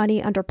Talkin'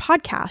 Money under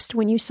podcast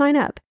when you sign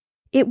up.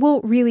 It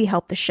will really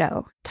help the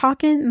show.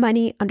 Talkin'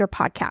 Money under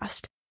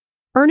podcast.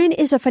 Earnin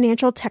is a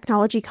financial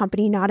technology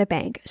company, not a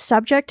bank,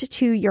 subject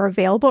to your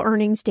available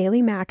earnings,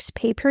 daily max,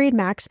 pay period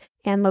max,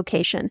 and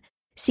location.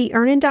 See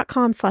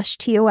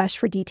earnin.com/TOS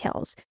for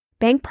details.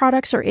 Bank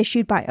products are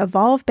issued by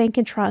Evolve Bank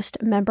and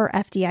Trust, member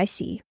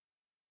FDIC.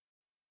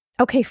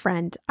 Okay,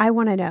 friend, I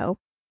want to know,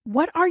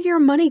 what are your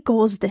money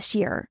goals this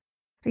year?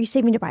 Are you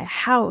saving to buy a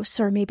house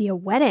or maybe a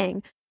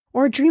wedding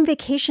or a dream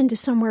vacation to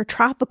somewhere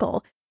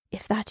tropical?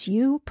 If that's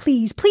you,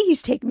 please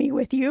take me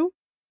with you.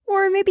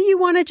 Or maybe you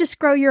want to just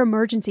grow your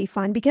emergency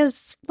fund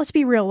because, let's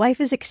be real,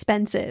 life is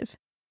expensive.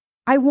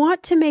 I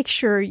want to make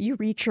sure you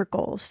reach your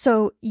goals,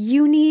 so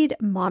you need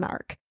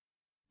Monarch.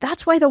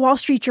 That's why the Wall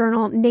Street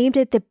Journal named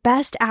it the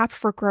best app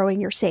for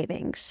growing your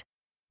savings.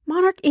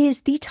 Monarch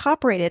is the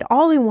top-rated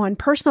all-in-one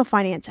personal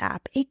finance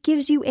app. It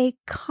gives you a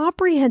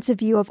comprehensive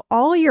view of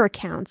all your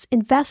accounts,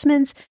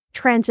 investments,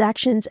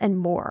 transactions, and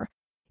more.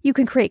 You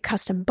can create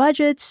custom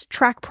budgets,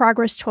 track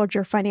progress towards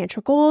your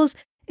financial goals,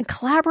 and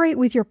collaborate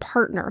with your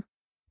partner.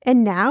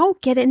 And now,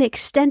 get an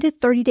extended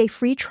 30-day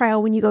free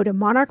trial when you go to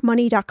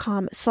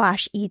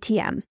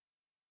monarchmoney.com/ETM.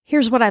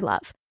 Here's what I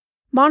love.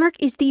 Monarch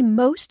is the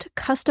most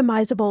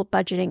customizable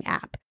budgeting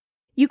app.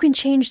 You can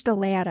change the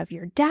layout of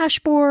your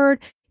dashboard.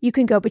 You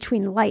can go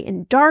between light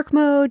and dark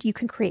mode. You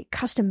can create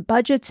custom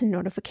budgets and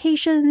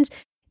notifications.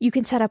 You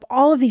can set up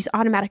all of these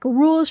automatic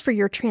rules for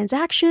your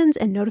transactions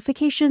and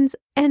notifications,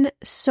 and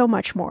so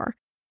much more.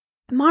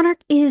 Monarch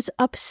is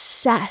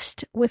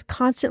obsessed with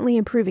constantly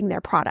improving their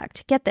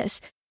product. Get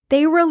this.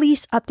 They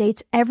release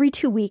updates every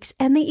 2 weeks,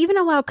 and they even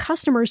allow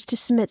customers to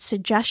submit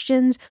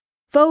suggestions,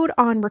 vote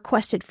on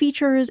requested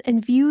features,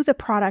 and view the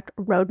product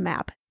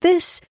roadmap.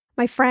 This,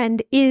 my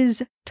friend,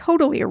 is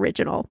totally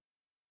original.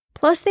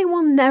 Plus, they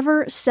will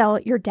never sell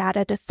your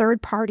data to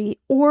third party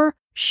or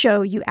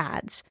show you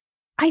ads.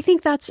 I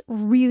think that's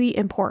really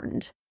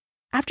important.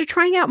 After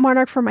trying out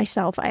Monarch for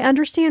myself, I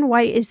understand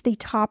why it is the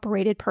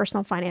top-rated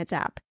personal finance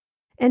app.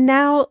 And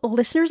now,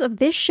 listeners of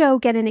this show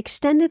get an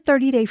extended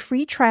 30-day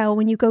free trial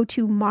when you go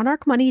to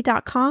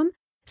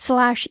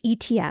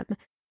monarchmoney.com/ETM.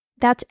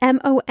 That's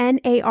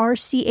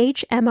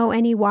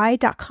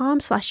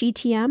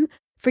monarchmoney.com/ETM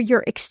for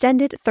your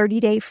extended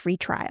 30-day free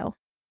trial.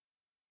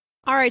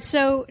 All right,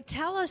 so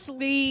tell us,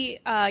 Lee,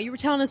 you were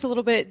telling us a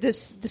little bit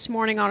this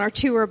morning on our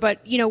tour, but,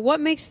 what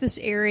makes this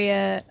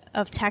area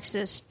of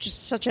Texas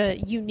just such a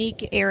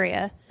unique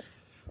area?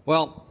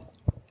 Well,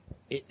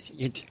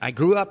 I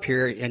grew up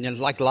here, and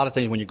like a lot of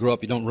things, when you grow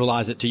up, you don't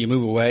realize it till you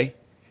move away,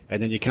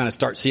 and then you kind of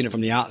start seeing it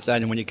from the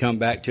outside, and when you come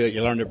back to it,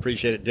 you learn to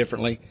appreciate it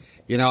differently,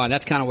 and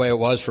that's kind of the way it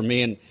was for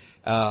me. And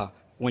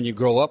when you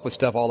grow up with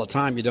stuff all the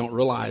time, you don't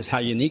realize how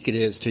unique it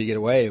is till you get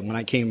away. And when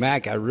I came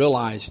back, I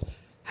realized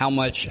how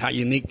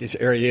unique this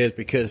area is,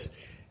 because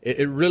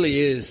it really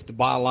is the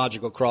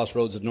biological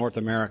crossroads of North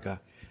America.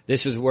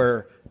 This is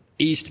where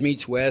east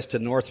meets west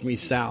and north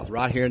meets south,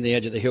 right here in the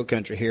edge of the hill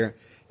country here.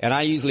 And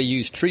I usually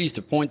use trees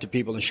to point to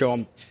people and show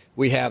them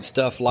we have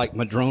stuff like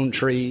madrone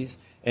trees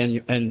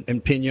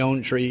and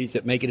pinon trees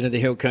that make it into the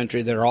hill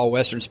country that are all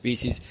western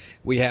species.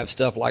 We have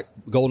stuff like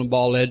golden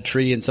ball lead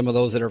tree and some of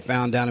those that are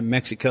found down in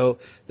Mexico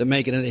that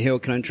make it into the hill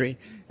country.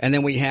 And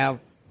then we have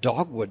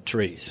dogwood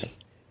trees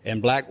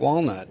and black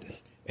walnut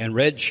and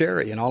red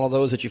cherry and all of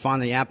those that you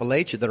find in the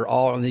Appalachia that are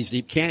all in these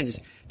deep canyons,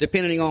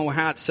 depending on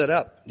how it's set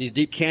up. These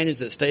deep canyons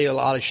that stay a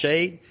lot of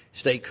shade,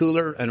 stay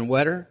cooler and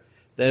wetter.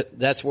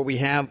 That's where we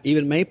have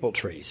even maple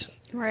trees.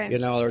 Right.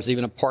 There's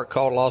even a park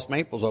called Lost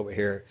Maples over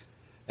here.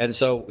 And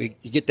so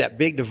you get that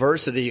big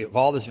diversity of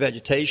all this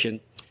vegetation,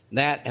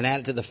 and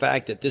added to the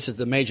fact that this is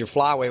the major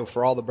flyway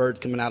for all the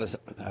birds coming out of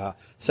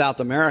South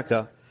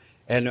America.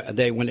 And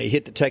when they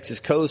hit the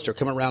Texas coast or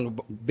come around the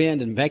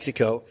bend in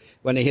Mexico,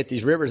 when they hit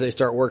these rivers, they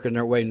start working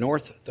their way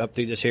north up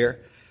through this here,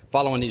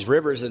 following these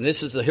rivers. And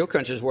this is the hill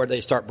countries where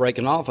they start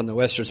breaking off, and the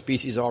western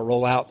species all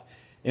roll out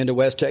into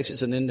West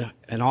Texas and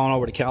on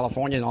over to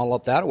California and all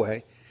up that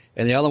way.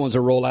 And the other ones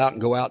will roll out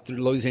and go out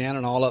through Louisiana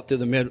and all up to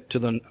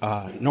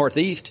the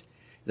northeast.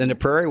 Then the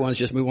prairie ones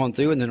just move on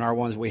through, and then our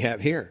ones we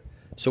have here.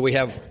 So we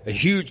have a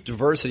huge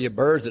diversity of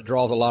birds that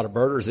draws a lot of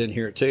birders in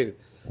here too.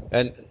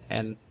 And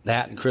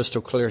that and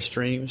crystal clear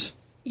streams.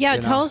 Yeah,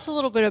 tell us a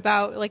little bit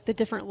about the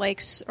different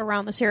lakes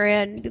around this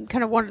area and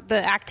kind of one of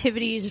the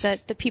activities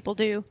that the people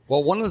do.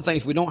 Well, one of the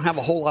things, we don't have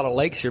a whole lot of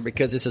lakes here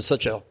because this is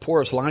such a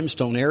porous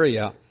limestone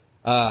area.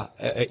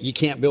 You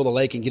can't build a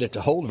lake and get it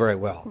to hold very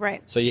well.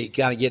 Right. So you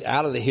got to get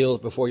out of the hills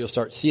before you'll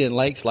start seeing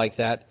lakes like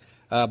that.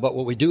 But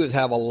what we do is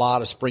have a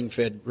lot of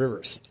spring-fed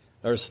rivers.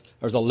 There's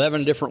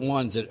 11 different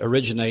ones that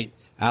originate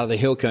out of the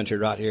hill country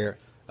right here.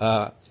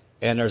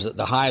 and there's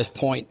the highest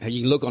point.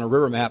 You can look on a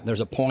river map.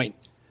 There's a point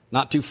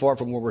not too far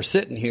from where we're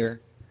sitting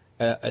here.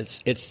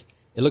 It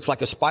looks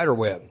like a spider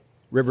web.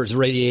 Rivers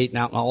radiating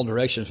out in all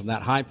directions from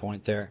that high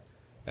point there,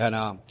 and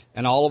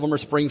all of them are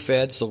spring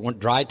fed. So when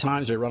dry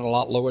times they run a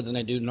lot lower than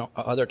they do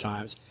other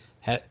times.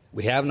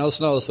 We have no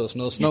snow, so it's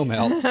no snow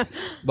melt.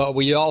 But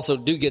we also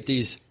do get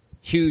these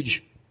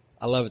huge,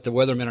 I love it, the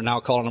weathermen are now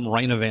calling them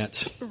rain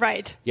events.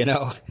 Right.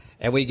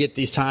 And we get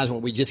these times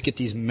when we just get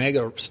these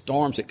mega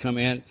storms that come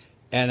in,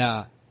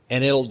 and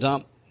it'll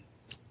dump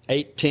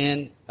 8,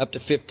 10, up to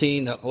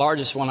 15. The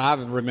largest one I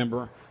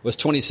remember was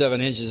 27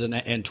 inches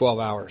in 12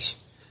 hours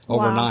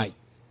overnight.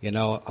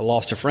 Wow. I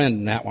lost a friend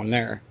in that one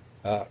there.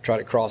 Tried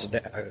to cross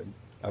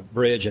a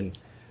bridge and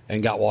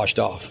got washed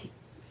off.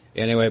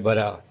 Anyway,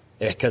 but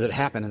because it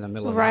happened in the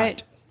middle of the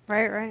night.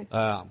 Right.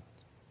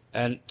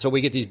 And so we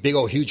get these big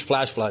old huge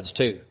flash floods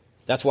too.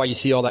 That's why you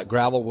see all that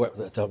gravel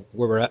where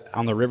we're at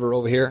on the river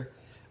over here.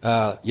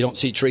 You don't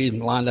see trees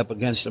lined up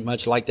against it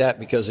much like that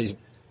because these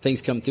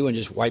things come through and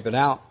just wipe it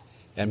out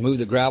and move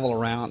the gravel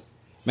around.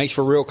 Makes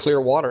for real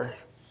clear water.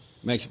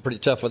 Makes it pretty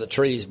tough for the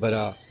trees,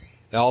 but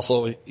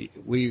also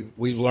we've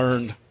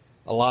learned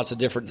lots of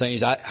different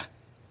things.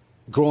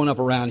 Growing up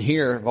around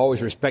here, I've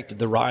always respected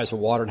the rise of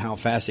water and how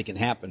fast it can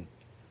happen.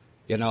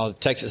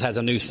 Texas has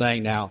a new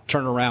saying now: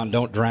 "Turn around,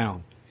 don't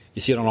drown."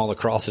 You see it on all the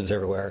crossings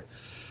everywhere.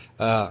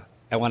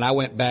 And when I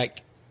went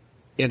back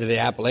into the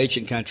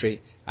Appalachian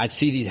country, I'd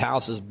see these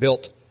houses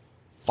built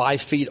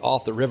 5 feet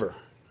off the river.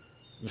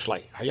 It's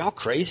like, are y'all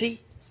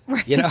crazy?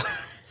 Right.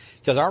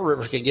 Because our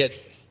river can get,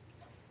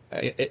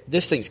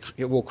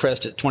 it will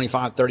crest at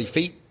 25, 30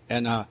 feet.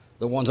 And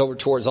the ones over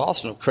towards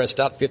Austin will crest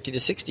out 50 to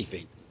 60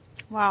 feet.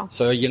 Wow.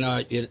 So,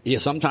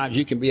 sometimes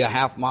you can be a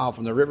half mile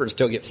from the river and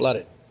still get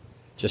flooded.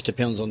 Just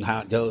depends on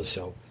how it goes.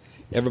 So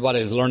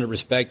everybody has learned to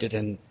respect it.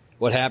 And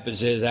what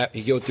happens is that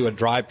you go through a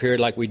dry period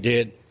like we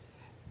did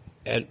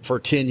for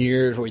 10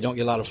 years where we don't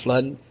get a lot of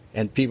flooding,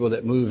 and people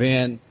that move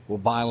in will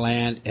buy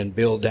land and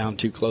build down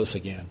too close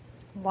again.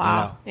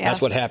 Wow. Yeah.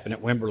 That's what happened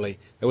at Wimberley.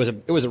 It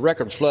was a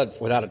record flood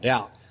without a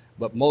doubt.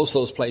 But most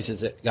of those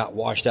places that got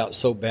washed out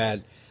so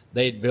bad,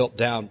 they'd built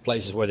down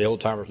places where the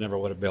old timers never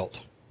would have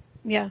built.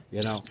 Yeah.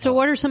 So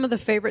what are some of the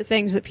favorite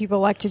things that people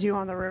like to do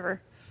on the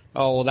river?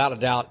 Oh, without a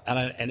doubt.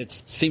 And it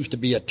seems to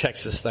be a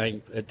Texas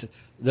thing.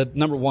 The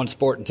number one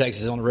sport in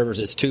Texas on the rivers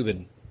is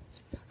tubing.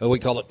 We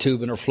call it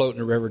tubing or floating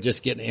the river,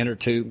 just getting an inner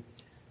tube,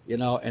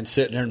 and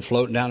sitting there and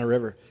floating down the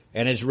river.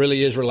 And it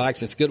really is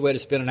relaxing. It's a good way to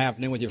spend an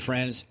afternoon with your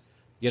friends,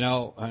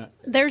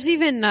 There's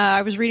even,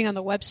 I was reading on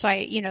the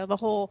website, the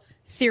whole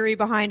theory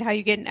behind how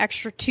you get an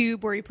extra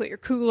tube where you put your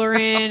cooler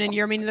in,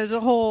 and there's a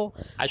whole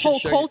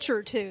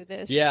culture to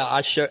this. Yeah,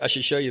 I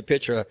should show you a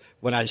picture.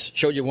 When I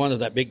showed you one of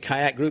that big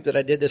kayak group that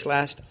I did this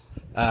last,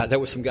 there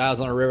was some guys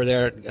on the river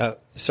there,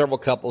 several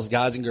couples,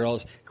 guys and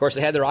girls. Of course,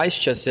 they had their ice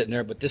chest sitting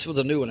there, but this was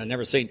a new one I'd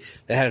never seen.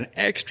 They had an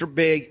extra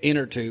big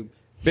inner tube,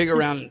 big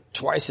around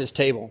twice this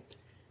table,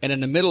 and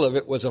in the middle of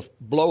it was a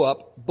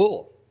blow-up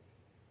bull.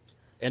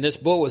 And this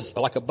bull was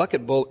like a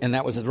bucket bull, and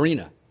that was the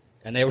arena.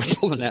 And they were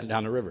pulling that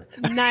down the river.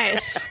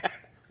 Nice.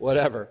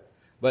 Whatever.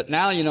 But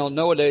now,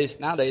 nowadays,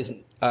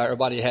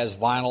 everybody has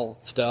vinyl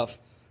stuff,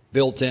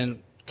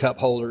 built-in cup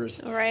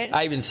holders. Right.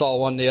 I even saw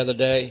one the other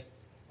day.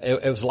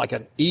 It was like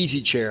an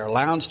easy chair, a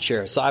lounge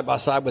chair, side by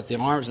side with the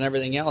arms and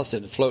everything else,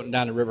 and floating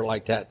down the river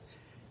like that.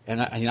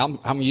 And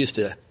I'm used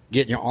to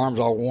getting your arms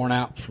all worn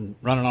out from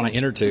running on an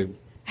inner tube.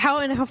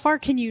 How far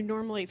can you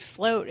normally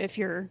float if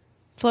you're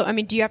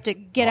do you have to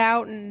get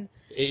out and?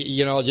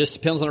 It just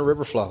depends on the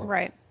river flow.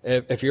 Right.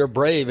 If you're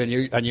brave and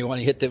you want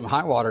to hit them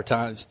high water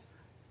times,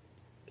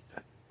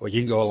 well,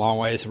 you can go a long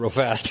ways real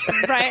fast.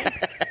 Right.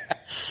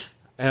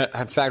 And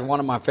in fact, one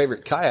of my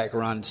favorite kayak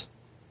runs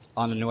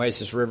on the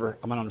Nueces River,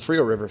 on the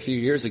Frio River a few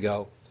years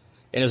ago,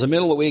 and it was the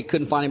middle of the week,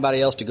 couldn't find anybody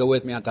else to go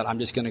with me. I thought, I'm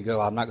just going to go.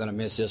 I'm not going to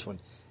miss this one.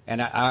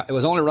 And it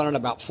was only running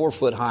about 4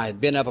 foot high.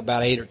 It'd been up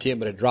about 8 or 10,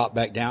 but it dropped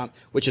back down,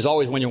 which is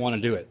always when you want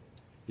to do it.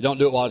 You don't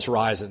do it while it's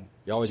rising.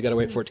 You always got to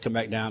wait for it to come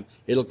back down.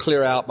 It'll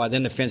clear out. By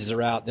then the fences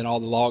are out. Then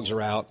all the logs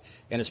are out,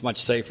 and it's much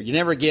safer. You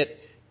never get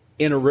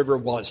in a river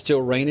while it's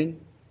still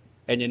raining,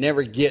 and you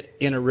never get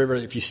in a river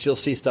if you still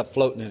see stuff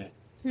floating in it.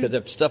 Because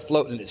if stuff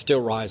floating in it, it's still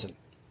rising.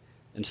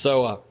 And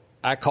so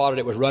I caught it.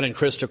 It was running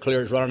crystal clear.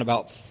 It was running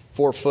about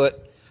 4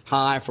 foot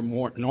high from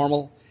more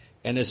normal.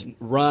 And this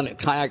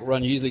kayak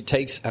run usually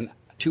takes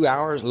 2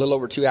 hours, a little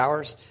over 2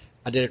 hours.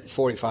 I did it in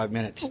 45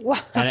 minutes. Wow.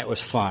 And it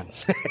was fun.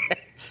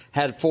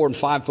 Had 4 and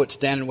 5 foot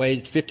standing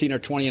waves, 15 or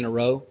 20 in a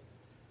row.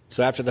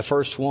 So after the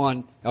first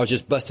one, I was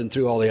just busting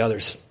through all the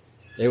others.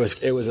 It was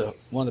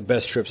one of the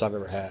best trips I've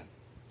ever had.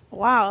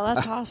 Wow,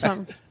 that's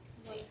awesome.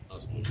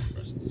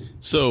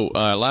 So,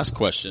 last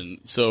question.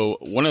 So,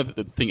 one of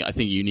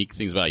the unique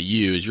things about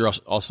you is you're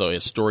also a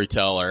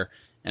storyteller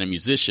and a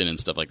musician and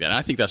stuff like that. And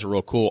I think that's a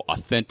real cool,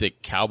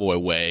 authentic cowboy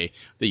way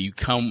that you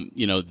come,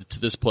 to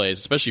this place,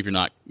 especially if you're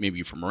not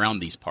maybe from around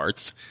these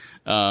parts.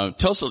 Tell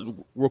us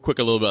real quick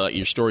a little bit about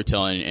your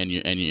storytelling and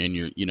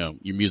your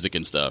music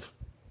and stuff.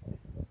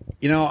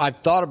 I've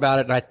thought about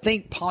it, and I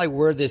think probably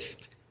where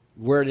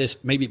where this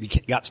maybe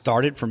got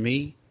started for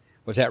me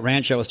was that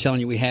ranch I was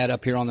telling you we had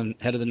up here on the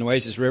head of the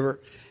Nueces River.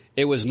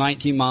 It was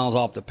 19 miles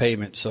off the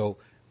pavement, so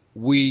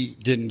we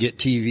didn't get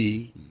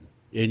TV.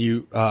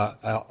 And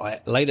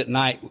late at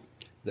night,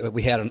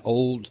 we had an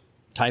old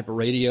type of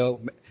radio.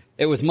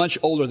 It was much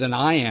older than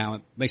I am.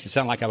 It makes it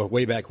sound like I was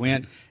way back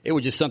when. It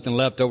was just something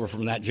left over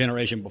from that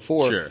generation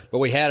before. Sure. But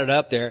we had it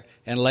up there,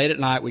 and late at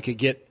night we could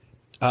get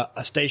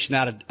a station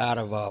out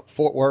of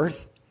Fort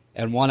Worth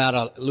and one out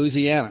of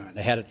Louisiana.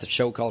 They had a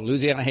show called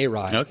Louisiana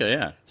Hayride. Okay,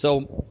 yeah.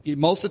 So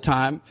most of the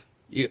time,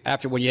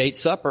 when you ate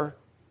supper,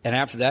 and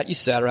after that you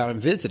sat around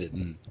and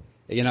visited.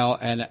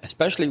 And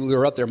especially we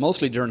were up there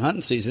mostly during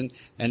hunting season,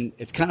 and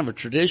it's kind of a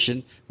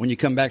tradition when you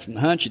come back from the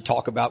hunt, you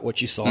talk about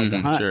what you saw at the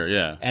hunt. Sure,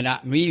 yeah. And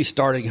me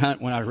starting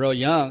hunt when I was real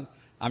young,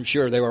 I'm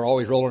sure they were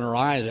always rolling their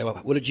eyes. They were,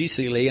 what did you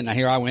see, Lee? And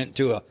here I went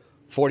to a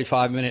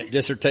 45-minute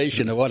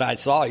dissertation of what I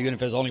saw, even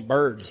if it was only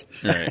birds.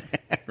 Right,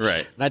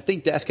 right. And I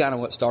think that's kind of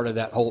what started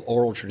that whole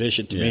oral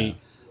tradition to me.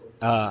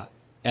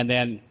 And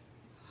then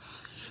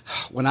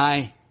when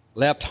I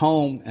left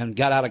home and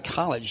got out of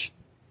college,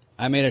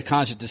 I made a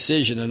conscious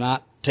decision to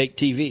not take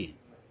TV.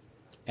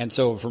 And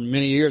so for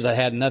many years I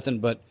had nothing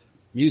but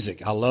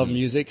music. I love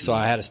music, so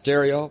I had a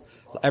stereo.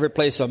 Every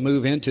place I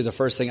moved into, the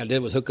first thing I did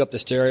was hook up the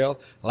stereo.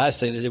 The last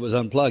thing I did was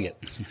unplug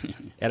it.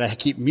 And I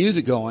keep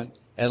music going.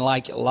 And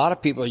like a lot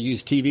of people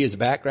use TV as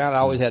background, I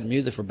always had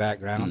music for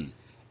background.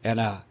 And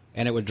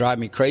it would drive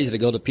me crazy to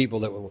go to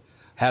people that would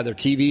have their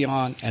TV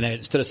on, and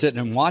instead of sitting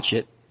and watch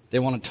it, they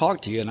want to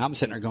talk to you. And I'm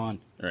sitting there going,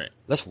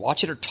 let's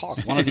watch it or talk,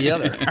 one or the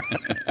other.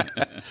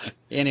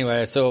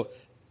 Anyway, so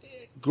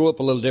grew up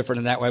a little different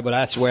in that way, but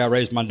that's the way I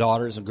raised my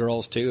daughters and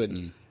girls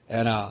too.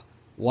 And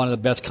one of the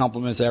best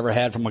compliments I ever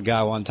had from a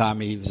guy one time,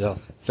 he was a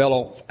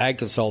fellow ag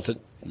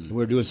consultant. We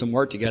were doing some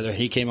work together.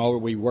 He came over,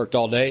 we worked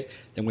all day,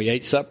 then we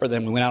ate supper,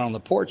 then we went out on the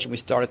porch and we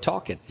started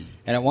talking.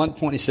 And at one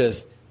point he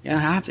says, I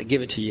have to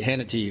give it to you,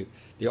 hand it to you.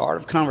 The art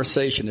of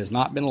conversation has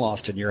not been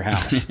lost in your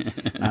house.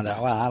 And I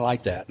thought, well, I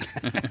like that.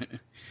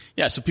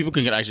 Yeah, so people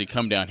can actually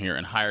come down here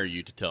and hire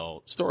you to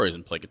tell stories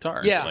and play guitar.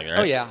 And Yeah. stuff like that, right?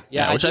 Oh,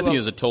 yeah. Which I think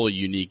is a totally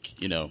unique,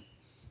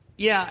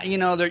 Yeah,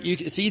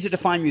 it's easy to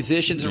find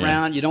musicians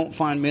around. You don't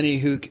find many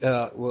who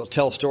will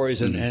tell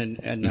stories, and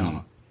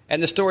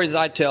the stories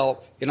I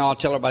tell, I'll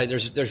tell everybody.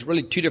 There's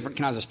really two different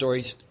kinds of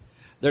stories.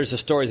 There's the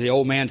stories of the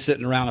old man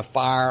sitting around a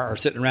fire or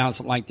sitting around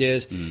something like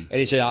this, and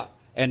he say,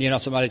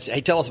 somebody say,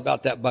 hey, tell us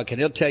about that buck, and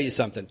he'll tell you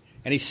something,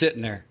 and he's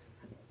sitting there.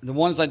 The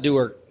ones I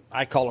do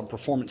I call them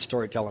performance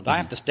storytellers. I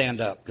have to stand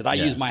up because I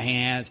use my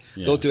hands,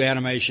 go through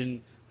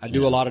animation. I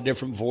do a lot of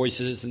different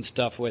voices and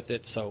stuff with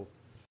it, so.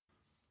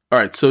 All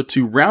right, so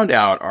to round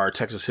out our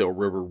Texas Hill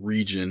River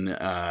region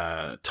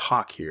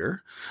talk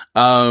here,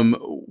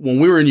 when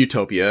we were in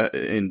Utopia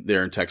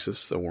there in Texas,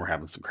 so we're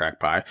having some crack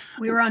pie.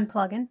 We were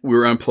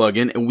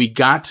unplugging, and we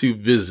got to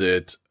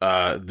visit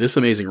this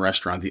amazing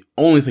restaurant. The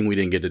only thing we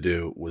didn't get to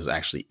do was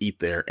actually eat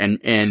there and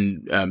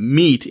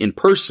meet in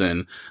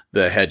person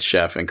the head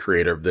chef and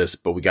creator of this,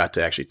 but we got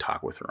to actually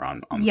talk with her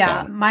on the phone.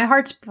 Yeah, my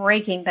heart's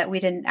breaking that we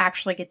didn't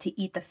actually get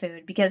to eat the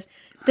food, because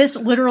this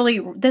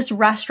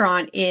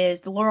restaurant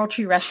is, the Laurel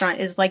Tree Restaurant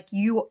is like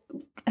you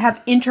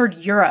have entered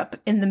Europe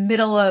in the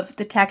middle of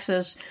the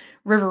Texas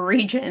River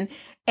region,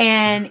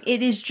 and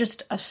it is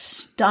just a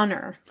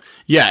stunner.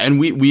 Yeah, and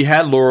we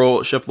had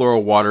Chef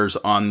Laurel Waters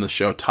on the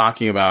show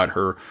talking about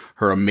her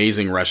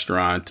amazing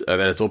restaurant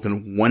that is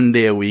open one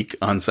day a week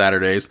on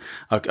Saturdays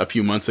a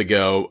few months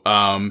ago.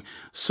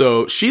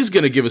 So she's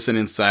going to give us an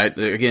insight.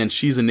 Again,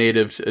 she's a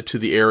native to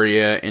the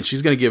area, and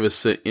she's going to give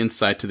us an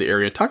insight to the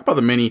area. Talk about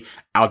the many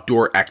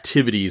outdoor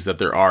activities that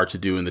there are to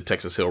do in the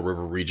Texas Hill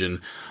River region,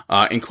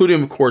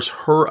 including, of course,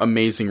 her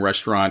amazing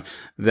restaurant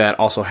that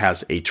also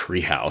has a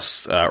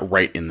treehouse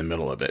right in the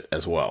middle of it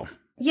as well.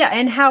 Yeah,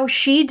 and how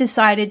she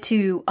decided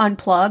to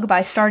unplug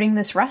by starting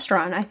this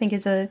restaurant, I think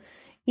is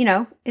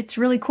it's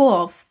really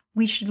cool.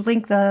 We should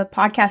link the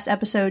podcast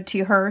episode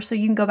to her so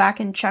you can go back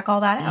and check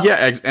all that out.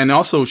 Yeah, and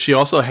also she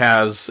also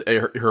has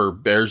her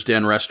Bear's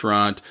Den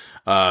restaurant.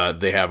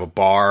 They have a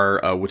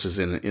bar, which is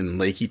in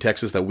Leakey,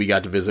 Texas, that we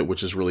got to visit,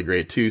 which is really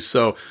great too.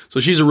 So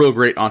she's a real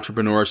great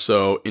entrepreneur.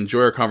 So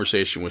enjoy our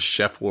conversation with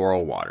Chef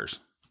Laurel Waters.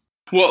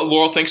 Well,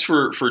 Laurel, thanks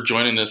for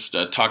joining us,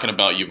 talking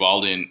about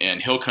Uvalde and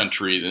Hill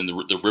Country and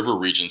the river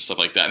region, stuff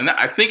like that. And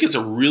I think it's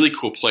a really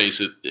cool place,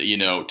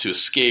 to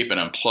escape and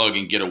unplug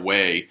and get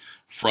away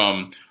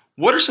from.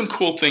 What are some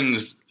cool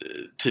things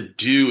to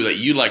do that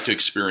you like to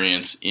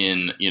experience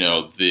in,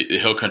 the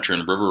Hill Country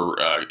and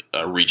river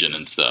region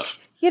and stuff?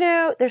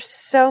 There's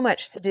so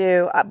much to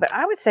do, but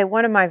I would say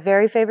one of my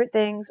very favorite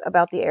things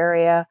about the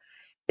area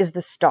is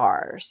the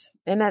stars.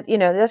 And that,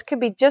 this could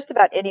be just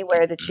about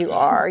anywhere that you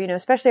are,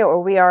 especially where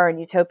we are in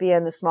Utopia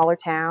and the smaller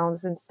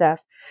towns and stuff.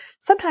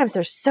 Sometimes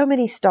there's so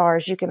many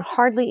stars, you can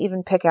hardly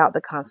even pick out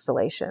the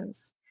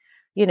constellations,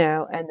 and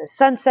the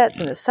sunsets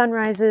and the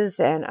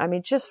sunrises. And I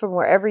mean, just from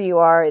wherever you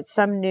are, it's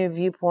some new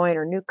viewpoint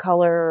or new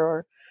color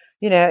or,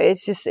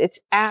 it's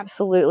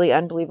absolutely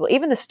unbelievable.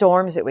 Even the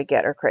storms that we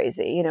get are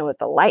crazy, with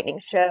the lightning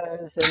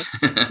shows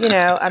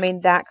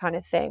and, that kind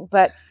of thing.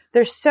 But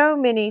there's so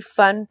many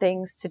fun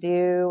things to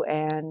do.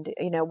 And,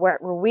 where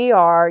we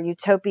are,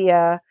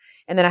 Utopia,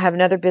 and then I have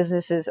another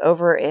businesses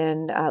over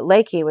in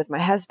Lakey with my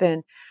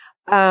husband,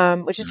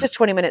 which is just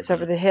 20 minutes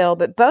over the hill.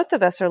 But both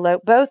of us are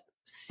both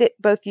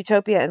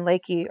Utopia and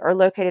Lakey are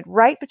located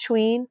right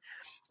between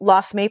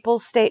Lost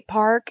Maples State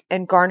Park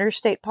and Garner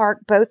State Park.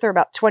 Both are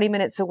about 20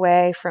 minutes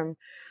away from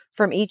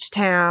each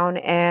town,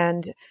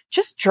 and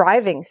just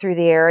driving through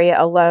the area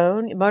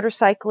alone,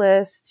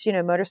 motorcyclists,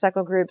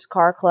 motorcycle groups,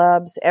 car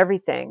clubs,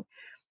 everything,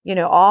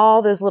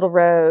 all those little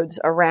roads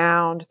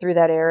around through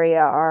that area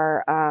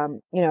are,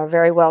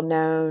 very well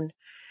known.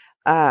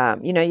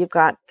 You've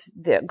got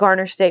the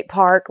Garner State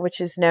Park,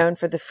 which is known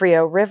for the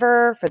Frio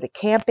River, for the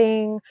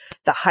camping,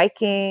 the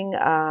hiking.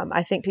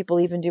 I think people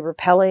even do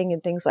rappelling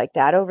and things like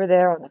that over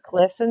there on the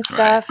cliffs and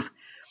stuff.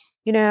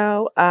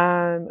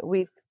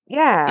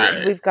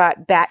 Right. We've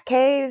got bat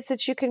caves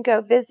that you can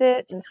go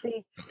visit and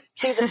see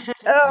the.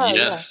 Oh,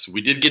 yes, yeah.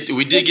 we did get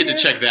to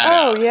check that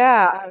out. Oh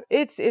yeah,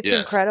 it's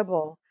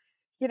incredible.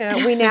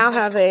 We now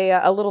have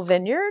a little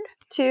vineyard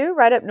too,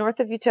 right up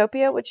north of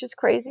Utopia, which is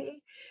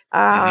crazy.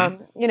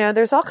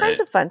 There's all kinds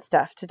of fun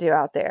stuff to do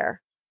out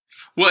there.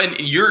 Well, and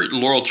your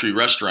Laurel Tree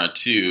restaurant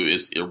too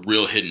is a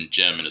real hidden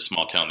gem in a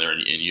small town there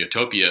in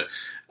Utopia.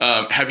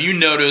 Have you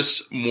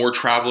noticed more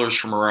travelers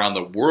from around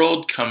the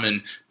world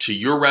coming to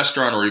your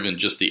restaurant, or even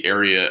just the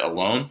area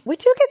alone? We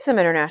do get some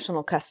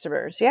international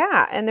customers,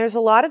 yeah, and there's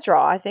a lot of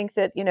draw. I think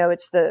that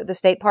it's the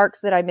state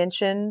parks that I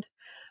mentioned.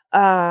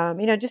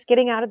 Just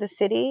getting out of the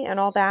city and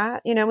all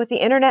that. With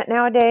the internet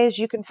nowadays,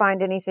 you can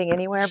find anything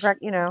anywhere.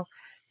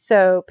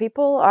 So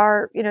people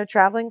are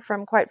traveling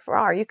from quite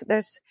far.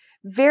 There's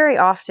very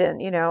often,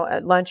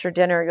 at lunch or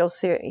dinner, you'll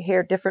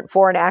hear different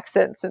foreign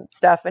accents and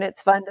stuff. And it's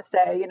fun to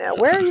say,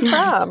 where are you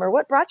from or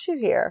what brought you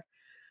here?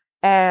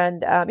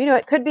 And,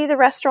 it could be the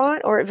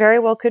restaurant, or it very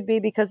well could be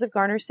because of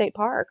Garner State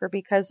Park, or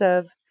because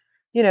of,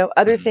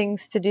 other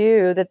things to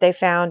do that they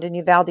found in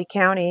Uvalde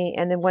County.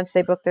 And then once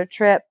they booked their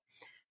trip,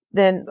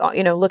 then,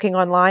 looking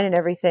online and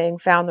everything,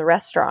 found the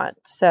restaurant.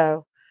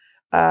 So,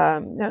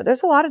 no,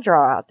 there's a lot of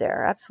draw out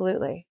there.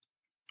 Absolutely.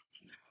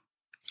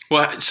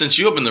 Well, since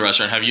you opened the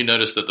restaurant, have you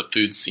noticed that the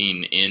food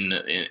scene in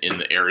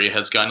the area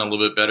has gotten a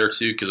little bit better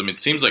too? Because it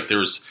seems like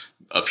there's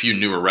a few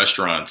newer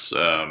restaurants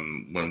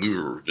when we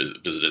were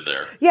visited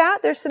there. Yeah,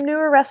 there's some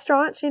newer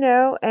restaurants,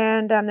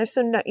 and there's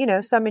some,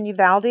 some in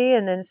Uvalde,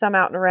 and then some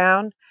out and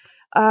around.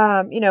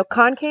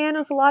 Concan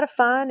is a lot of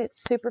fun.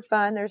 It's super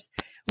fun.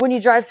 When you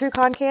drive through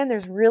Concan,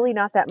 there's really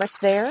not that much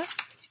there.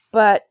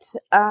 But,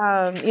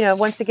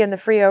 once again, the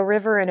Frio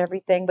River and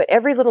everything, but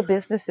every little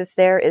business that's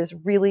there is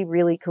really,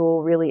 really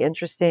cool, really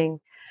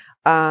interesting.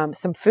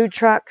 Some food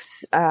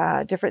trucks,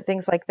 different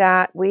things like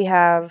that. We've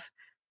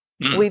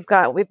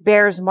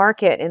Bears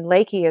Market in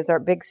Lakey is our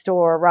big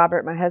store,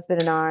 Robert, my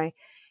husband, and I.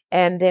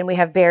 And then we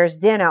have Bears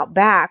Den out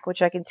back,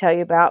 which I can tell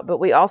you about, but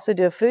we also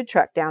do a food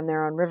truck down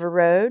there on River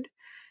Road.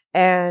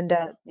 And,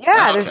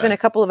 there's been a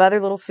couple of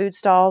other little food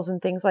stalls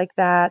and things like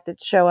that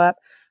show up.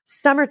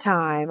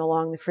 Summertime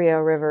along the Frio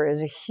River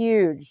is a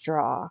huge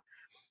draw,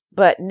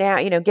 but now,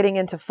 getting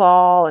into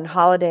fall and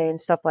holiday and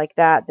stuff like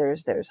that,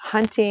 there's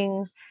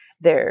hunting,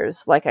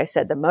 there's, like I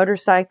said, the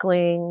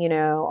motorcycling,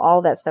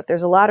 all that stuff.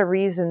 There's a lot of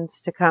reasons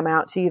to come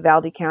out to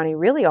Uvalde County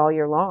really all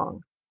year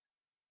long.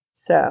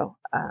 So,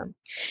 and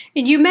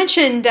you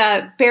mentioned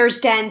Bears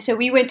Den. So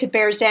we went to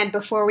Bears Den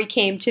before we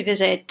came to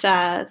visit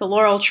the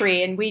Laurel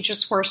Tree, and we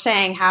just were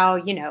saying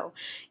how,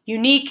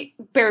 unique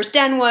Bears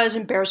Den was,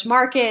 and Bears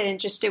Market,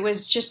 and it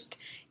was just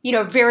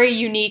very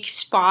unique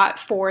spot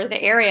for the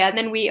area. And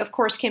then we, of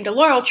course, came to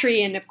Laurel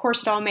Tree, and of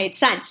course it all made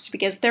sense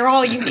because they're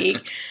all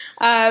unique.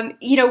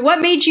 What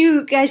made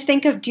you guys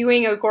think of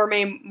doing a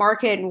gourmet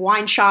market and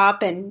wine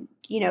shop and,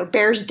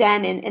 Bears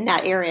Den in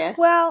that area?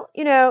 Well,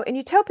 in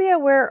Utopia,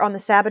 we're on the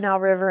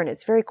Sabinal River, and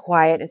it's very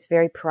quiet, it's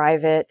very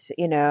private,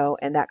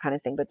 and that kind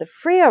of thing. But the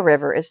Frio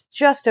River is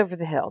just over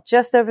the hill,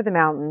 just over the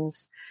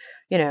mountains,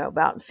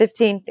 about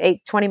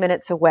 20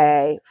 minutes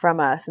away from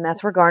us. And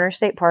that's where Garner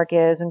State Park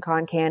is, and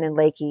Concan and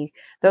Lakey.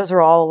 Those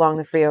are all along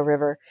the Frio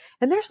River.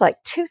 And there's like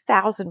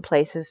 2,000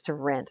 places to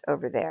rent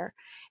over there.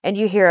 And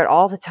you hear it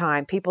all the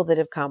time. People that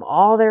have come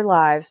all their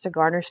lives to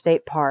Garner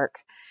State Park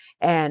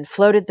and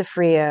floated the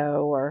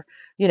Frio, or,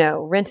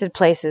 rented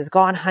places,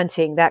 gone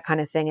hunting, that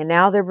kind of thing. And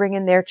now they're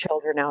bringing their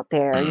children out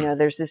there.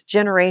 There's this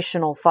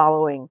generational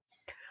following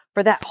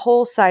for that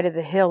whole side of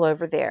the hill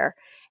over there.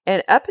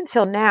 And up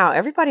until now,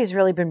 everybody's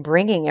really been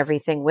bringing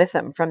everything with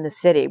them from the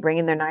city,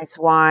 bringing their nice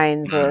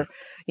wines or,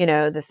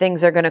 the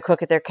things they're going to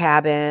cook at their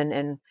cabin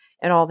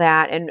and all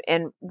that.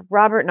 And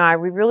Robert and I,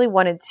 we really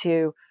wanted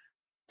to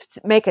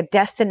make a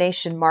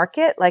destination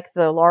market, like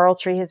the Laurel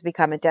Tree has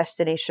become a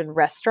destination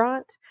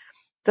restaurant,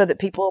 so that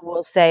people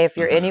will say, if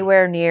you're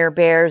anywhere near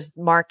Bears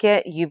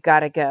Market, you've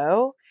got to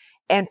go,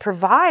 and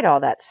provide all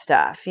that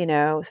stuff,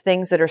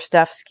 things that are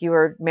stuffed,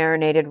 skewered,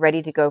 marinated,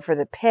 ready to go for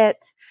the pit.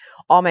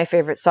 All my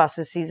favorite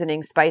sauces,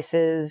 seasonings,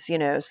 spices,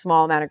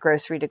 small amount of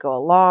grocery to go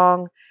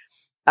along.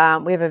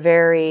 We have a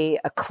very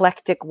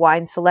eclectic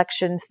wine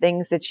selection,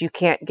 things that you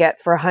can't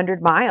get for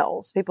 100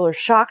 miles. People are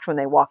shocked when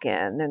they walk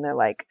in and they're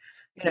like,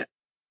 you know,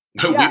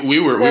 yeah, we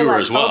were they're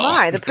like, as oh well.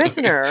 my, The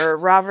Prisoner or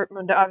Robert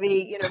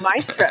Mondavi,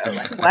 Maestro,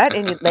 like what?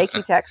 In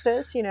Lakey,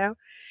 Texas,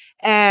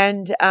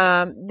 And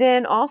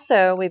then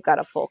also we've got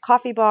a full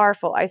coffee bar,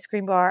 full ice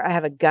cream bar. I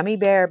have a gummy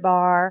bear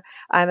bar.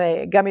 I'm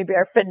a gummy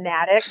bear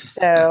fanatic,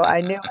 so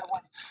I knew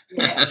I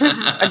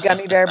wanted a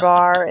gummy bear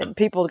bar, and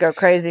people go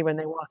crazy when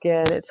they walk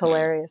in. It's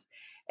hilarious.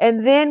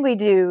 And then we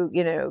do,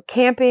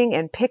 camping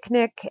and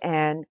picnic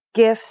and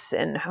gifts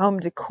and home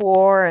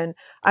decor. And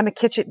I'm a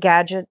kitchen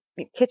gadget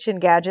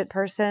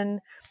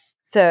person.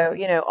 So,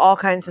 all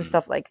kinds of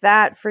stuff like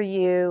that for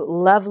you.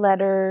 Love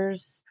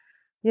letters,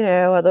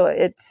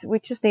 although we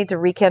just need to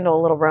rekindle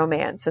a little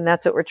romance. And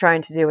that's what we're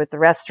trying to do with the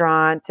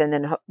restaurant and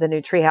then the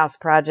new treehouse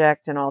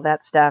project and all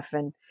that stuff.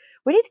 And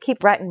we need to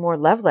keep writing more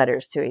love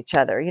letters to each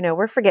other.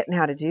 We're forgetting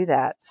how to do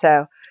that.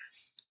 So,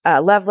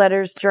 love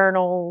letters,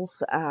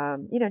 journals,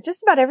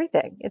 just about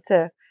everything. It's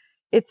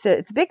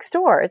a big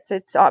store.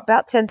 It's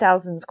about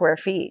 10,000 square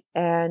feet.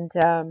 And,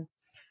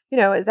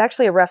 it's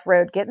actually a rough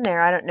road getting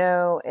there. I don't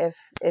know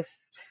if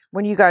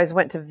when you guys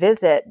went to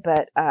visit,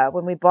 but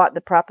when we bought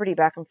the property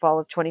back in fall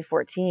of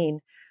 2014,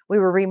 we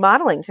were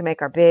remodeling to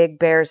make our big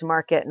Bears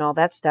Market and all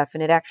that stuff,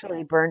 and it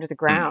actually burned to the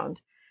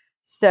ground.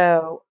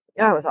 So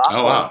it was awful.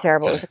 Oh, wow. It was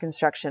terrible. Okay. It was a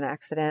construction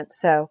accident.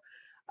 So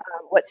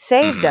what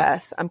saved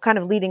us, I'm kind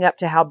of leading up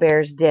to how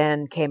Bear's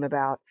Den came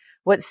about.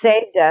 What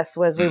saved us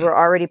was we were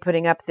already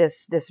putting up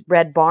this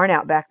red barn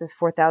out back, this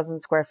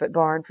 4,000 square foot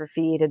barn for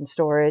feed and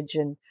storage,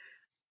 and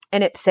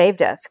it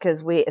saved us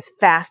because as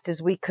fast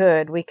as we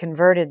could, we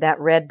converted that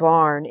red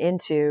barn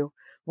into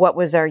what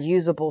was our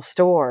usable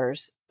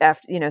stores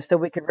after, so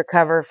we could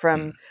recover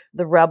from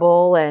the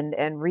rubble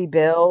and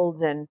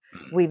rebuild. And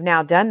we've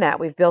now done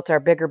that. We've built our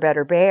bigger,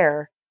 better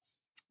bear,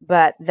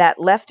 but that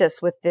left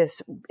us with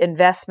this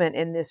investment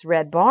in this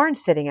red barn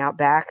sitting out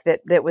back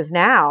that was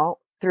now,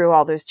 through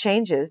all those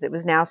changes, it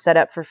was now set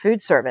up for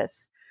food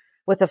service,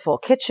 with a full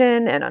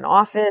kitchen and an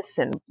office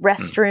and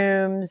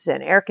restrooms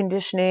and air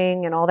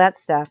conditioning and all that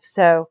stuff.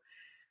 So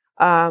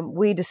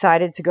we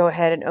decided to go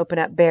ahead and open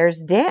up Bear's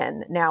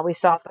Den. Now we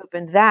soft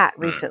opened that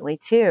recently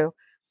too.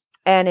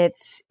 And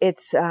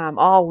it's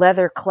all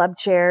leather club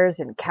chairs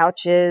and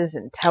couches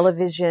and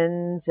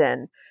televisions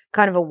and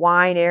kind of a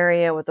wine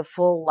area with a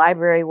full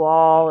library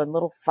wall and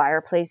little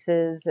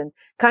fireplaces and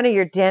kind of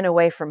your den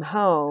away from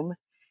home.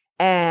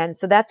 And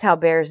so that's how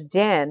Bear's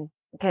Den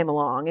came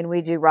along. And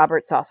we do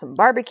Robert's Awesome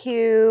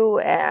Barbecue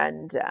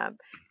and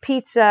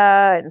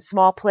pizza and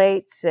small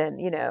plates and,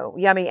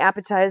 yummy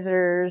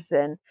appetizers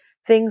and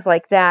things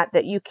like that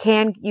you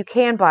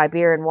can buy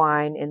beer and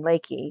wine in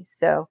Lakey.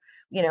 So,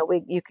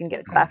 you can get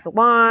a glass of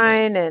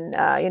wine and,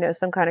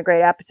 some kind of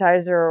great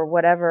appetizer or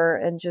whatever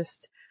and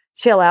just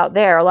chill out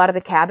there. A lot of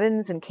the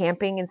cabins and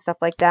camping and stuff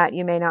like that,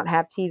 you may not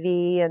have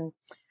TV and,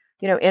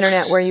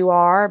 internet where you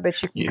are, but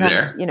you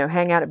can come,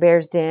 hang out at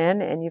Bear's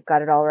Den and you've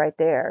got it all right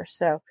there.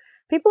 So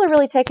people are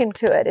really taken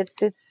to it.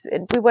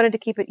 And we wanted to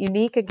keep it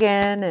unique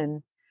again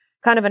and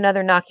kind of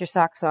another knock your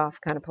socks off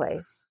kind of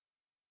place.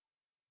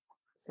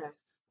 So.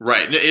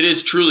 Right. It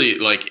is truly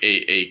like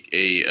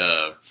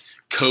a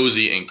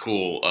cozy and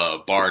cool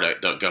bar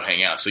to go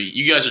hang out. So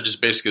you guys are just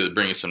basically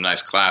bringing some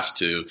nice class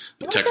to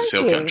the Texas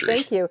Hill Country.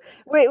 Thank you.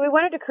 We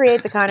wanted to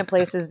create the kind of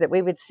places that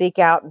we would seek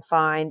out and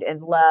find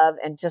and love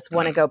and just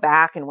want to go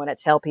back and want to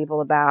tell people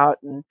about.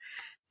 And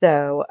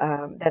so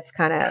that's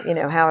kind of,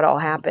 how it all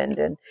happened.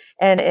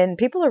 And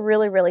people are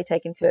really, really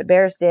taking to it.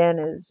 Bear's Den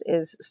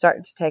is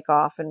starting to take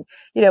off. And,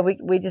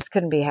 we just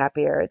couldn't be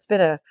happier. It's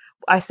been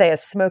a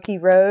smoky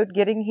road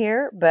getting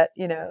here, but,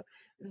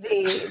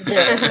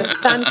 the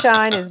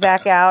sunshine is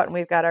back out and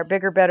we've got our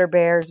bigger, better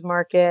Bears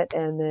Market.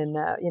 And then,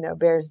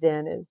 Bear's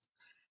Den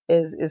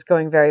is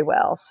going very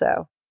well.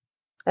 So,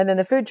 and then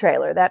the food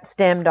trailer that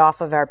stemmed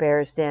off of our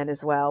Bear's Den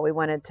as well. We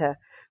wanted to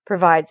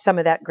provide some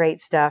of that great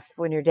stuff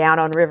when you're down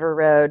on River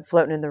Road,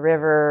 floating in the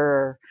river,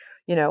 or,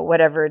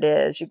 whatever it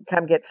is, you can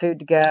come get food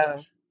to go.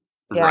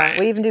 Yeah. Right.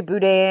 We even do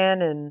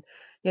boudin and,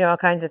 all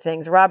kinds of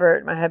things.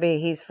 Robert, my hubby,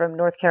 he's from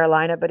North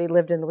Carolina, but he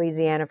lived in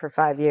Louisiana for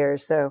 5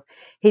 years. So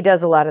he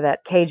does a lot of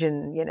that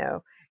Cajun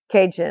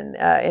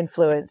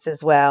influence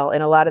as well.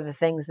 And a lot of the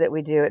things that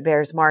we do at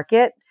Bear's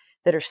Market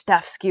that are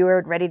stuffed,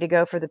 skewered, ready to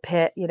go for the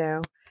pit,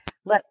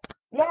 let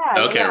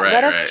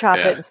us chop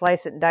it and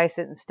slice it and dice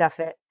it and stuff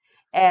it.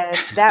 And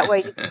that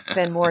way you can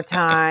spend more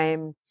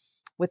time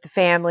with the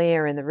family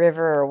or in the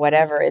river or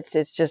whatever.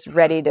 It's just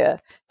ready to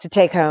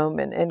take home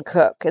and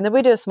cook. And then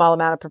we do a small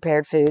amount of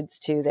prepared foods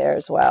too there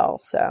as well.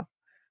 So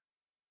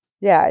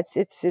yeah,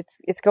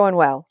 it's going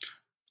well.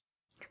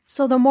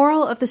 So the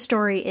moral of the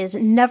story is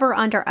never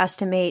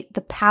underestimate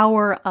the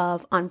power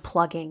of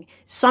unplugging.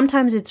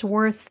 Sometimes it's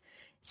worth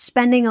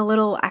spending a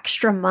little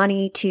extra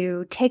money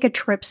to take a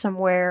trip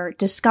somewhere,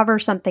 discover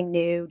something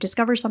new,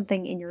 discover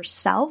something in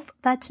yourself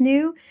that's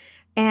new,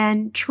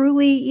 and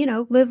truly,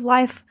 live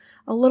life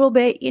a little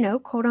bit,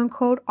 quote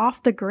unquote,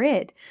 off the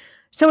grid.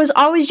 So as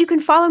always, you can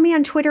follow me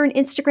on Twitter and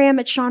Instagram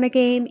at Shannah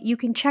Game. You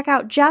can check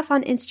out Jeff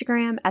on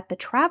Instagram at The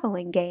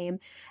Traveling Game.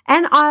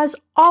 And as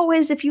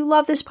always, if you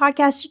love this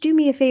podcast, do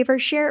me a favor,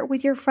 share it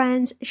with your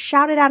friends,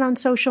 shout it out on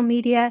social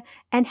media,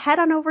 and head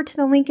on over to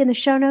the link in the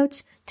show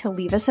notes to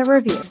leave us a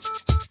review.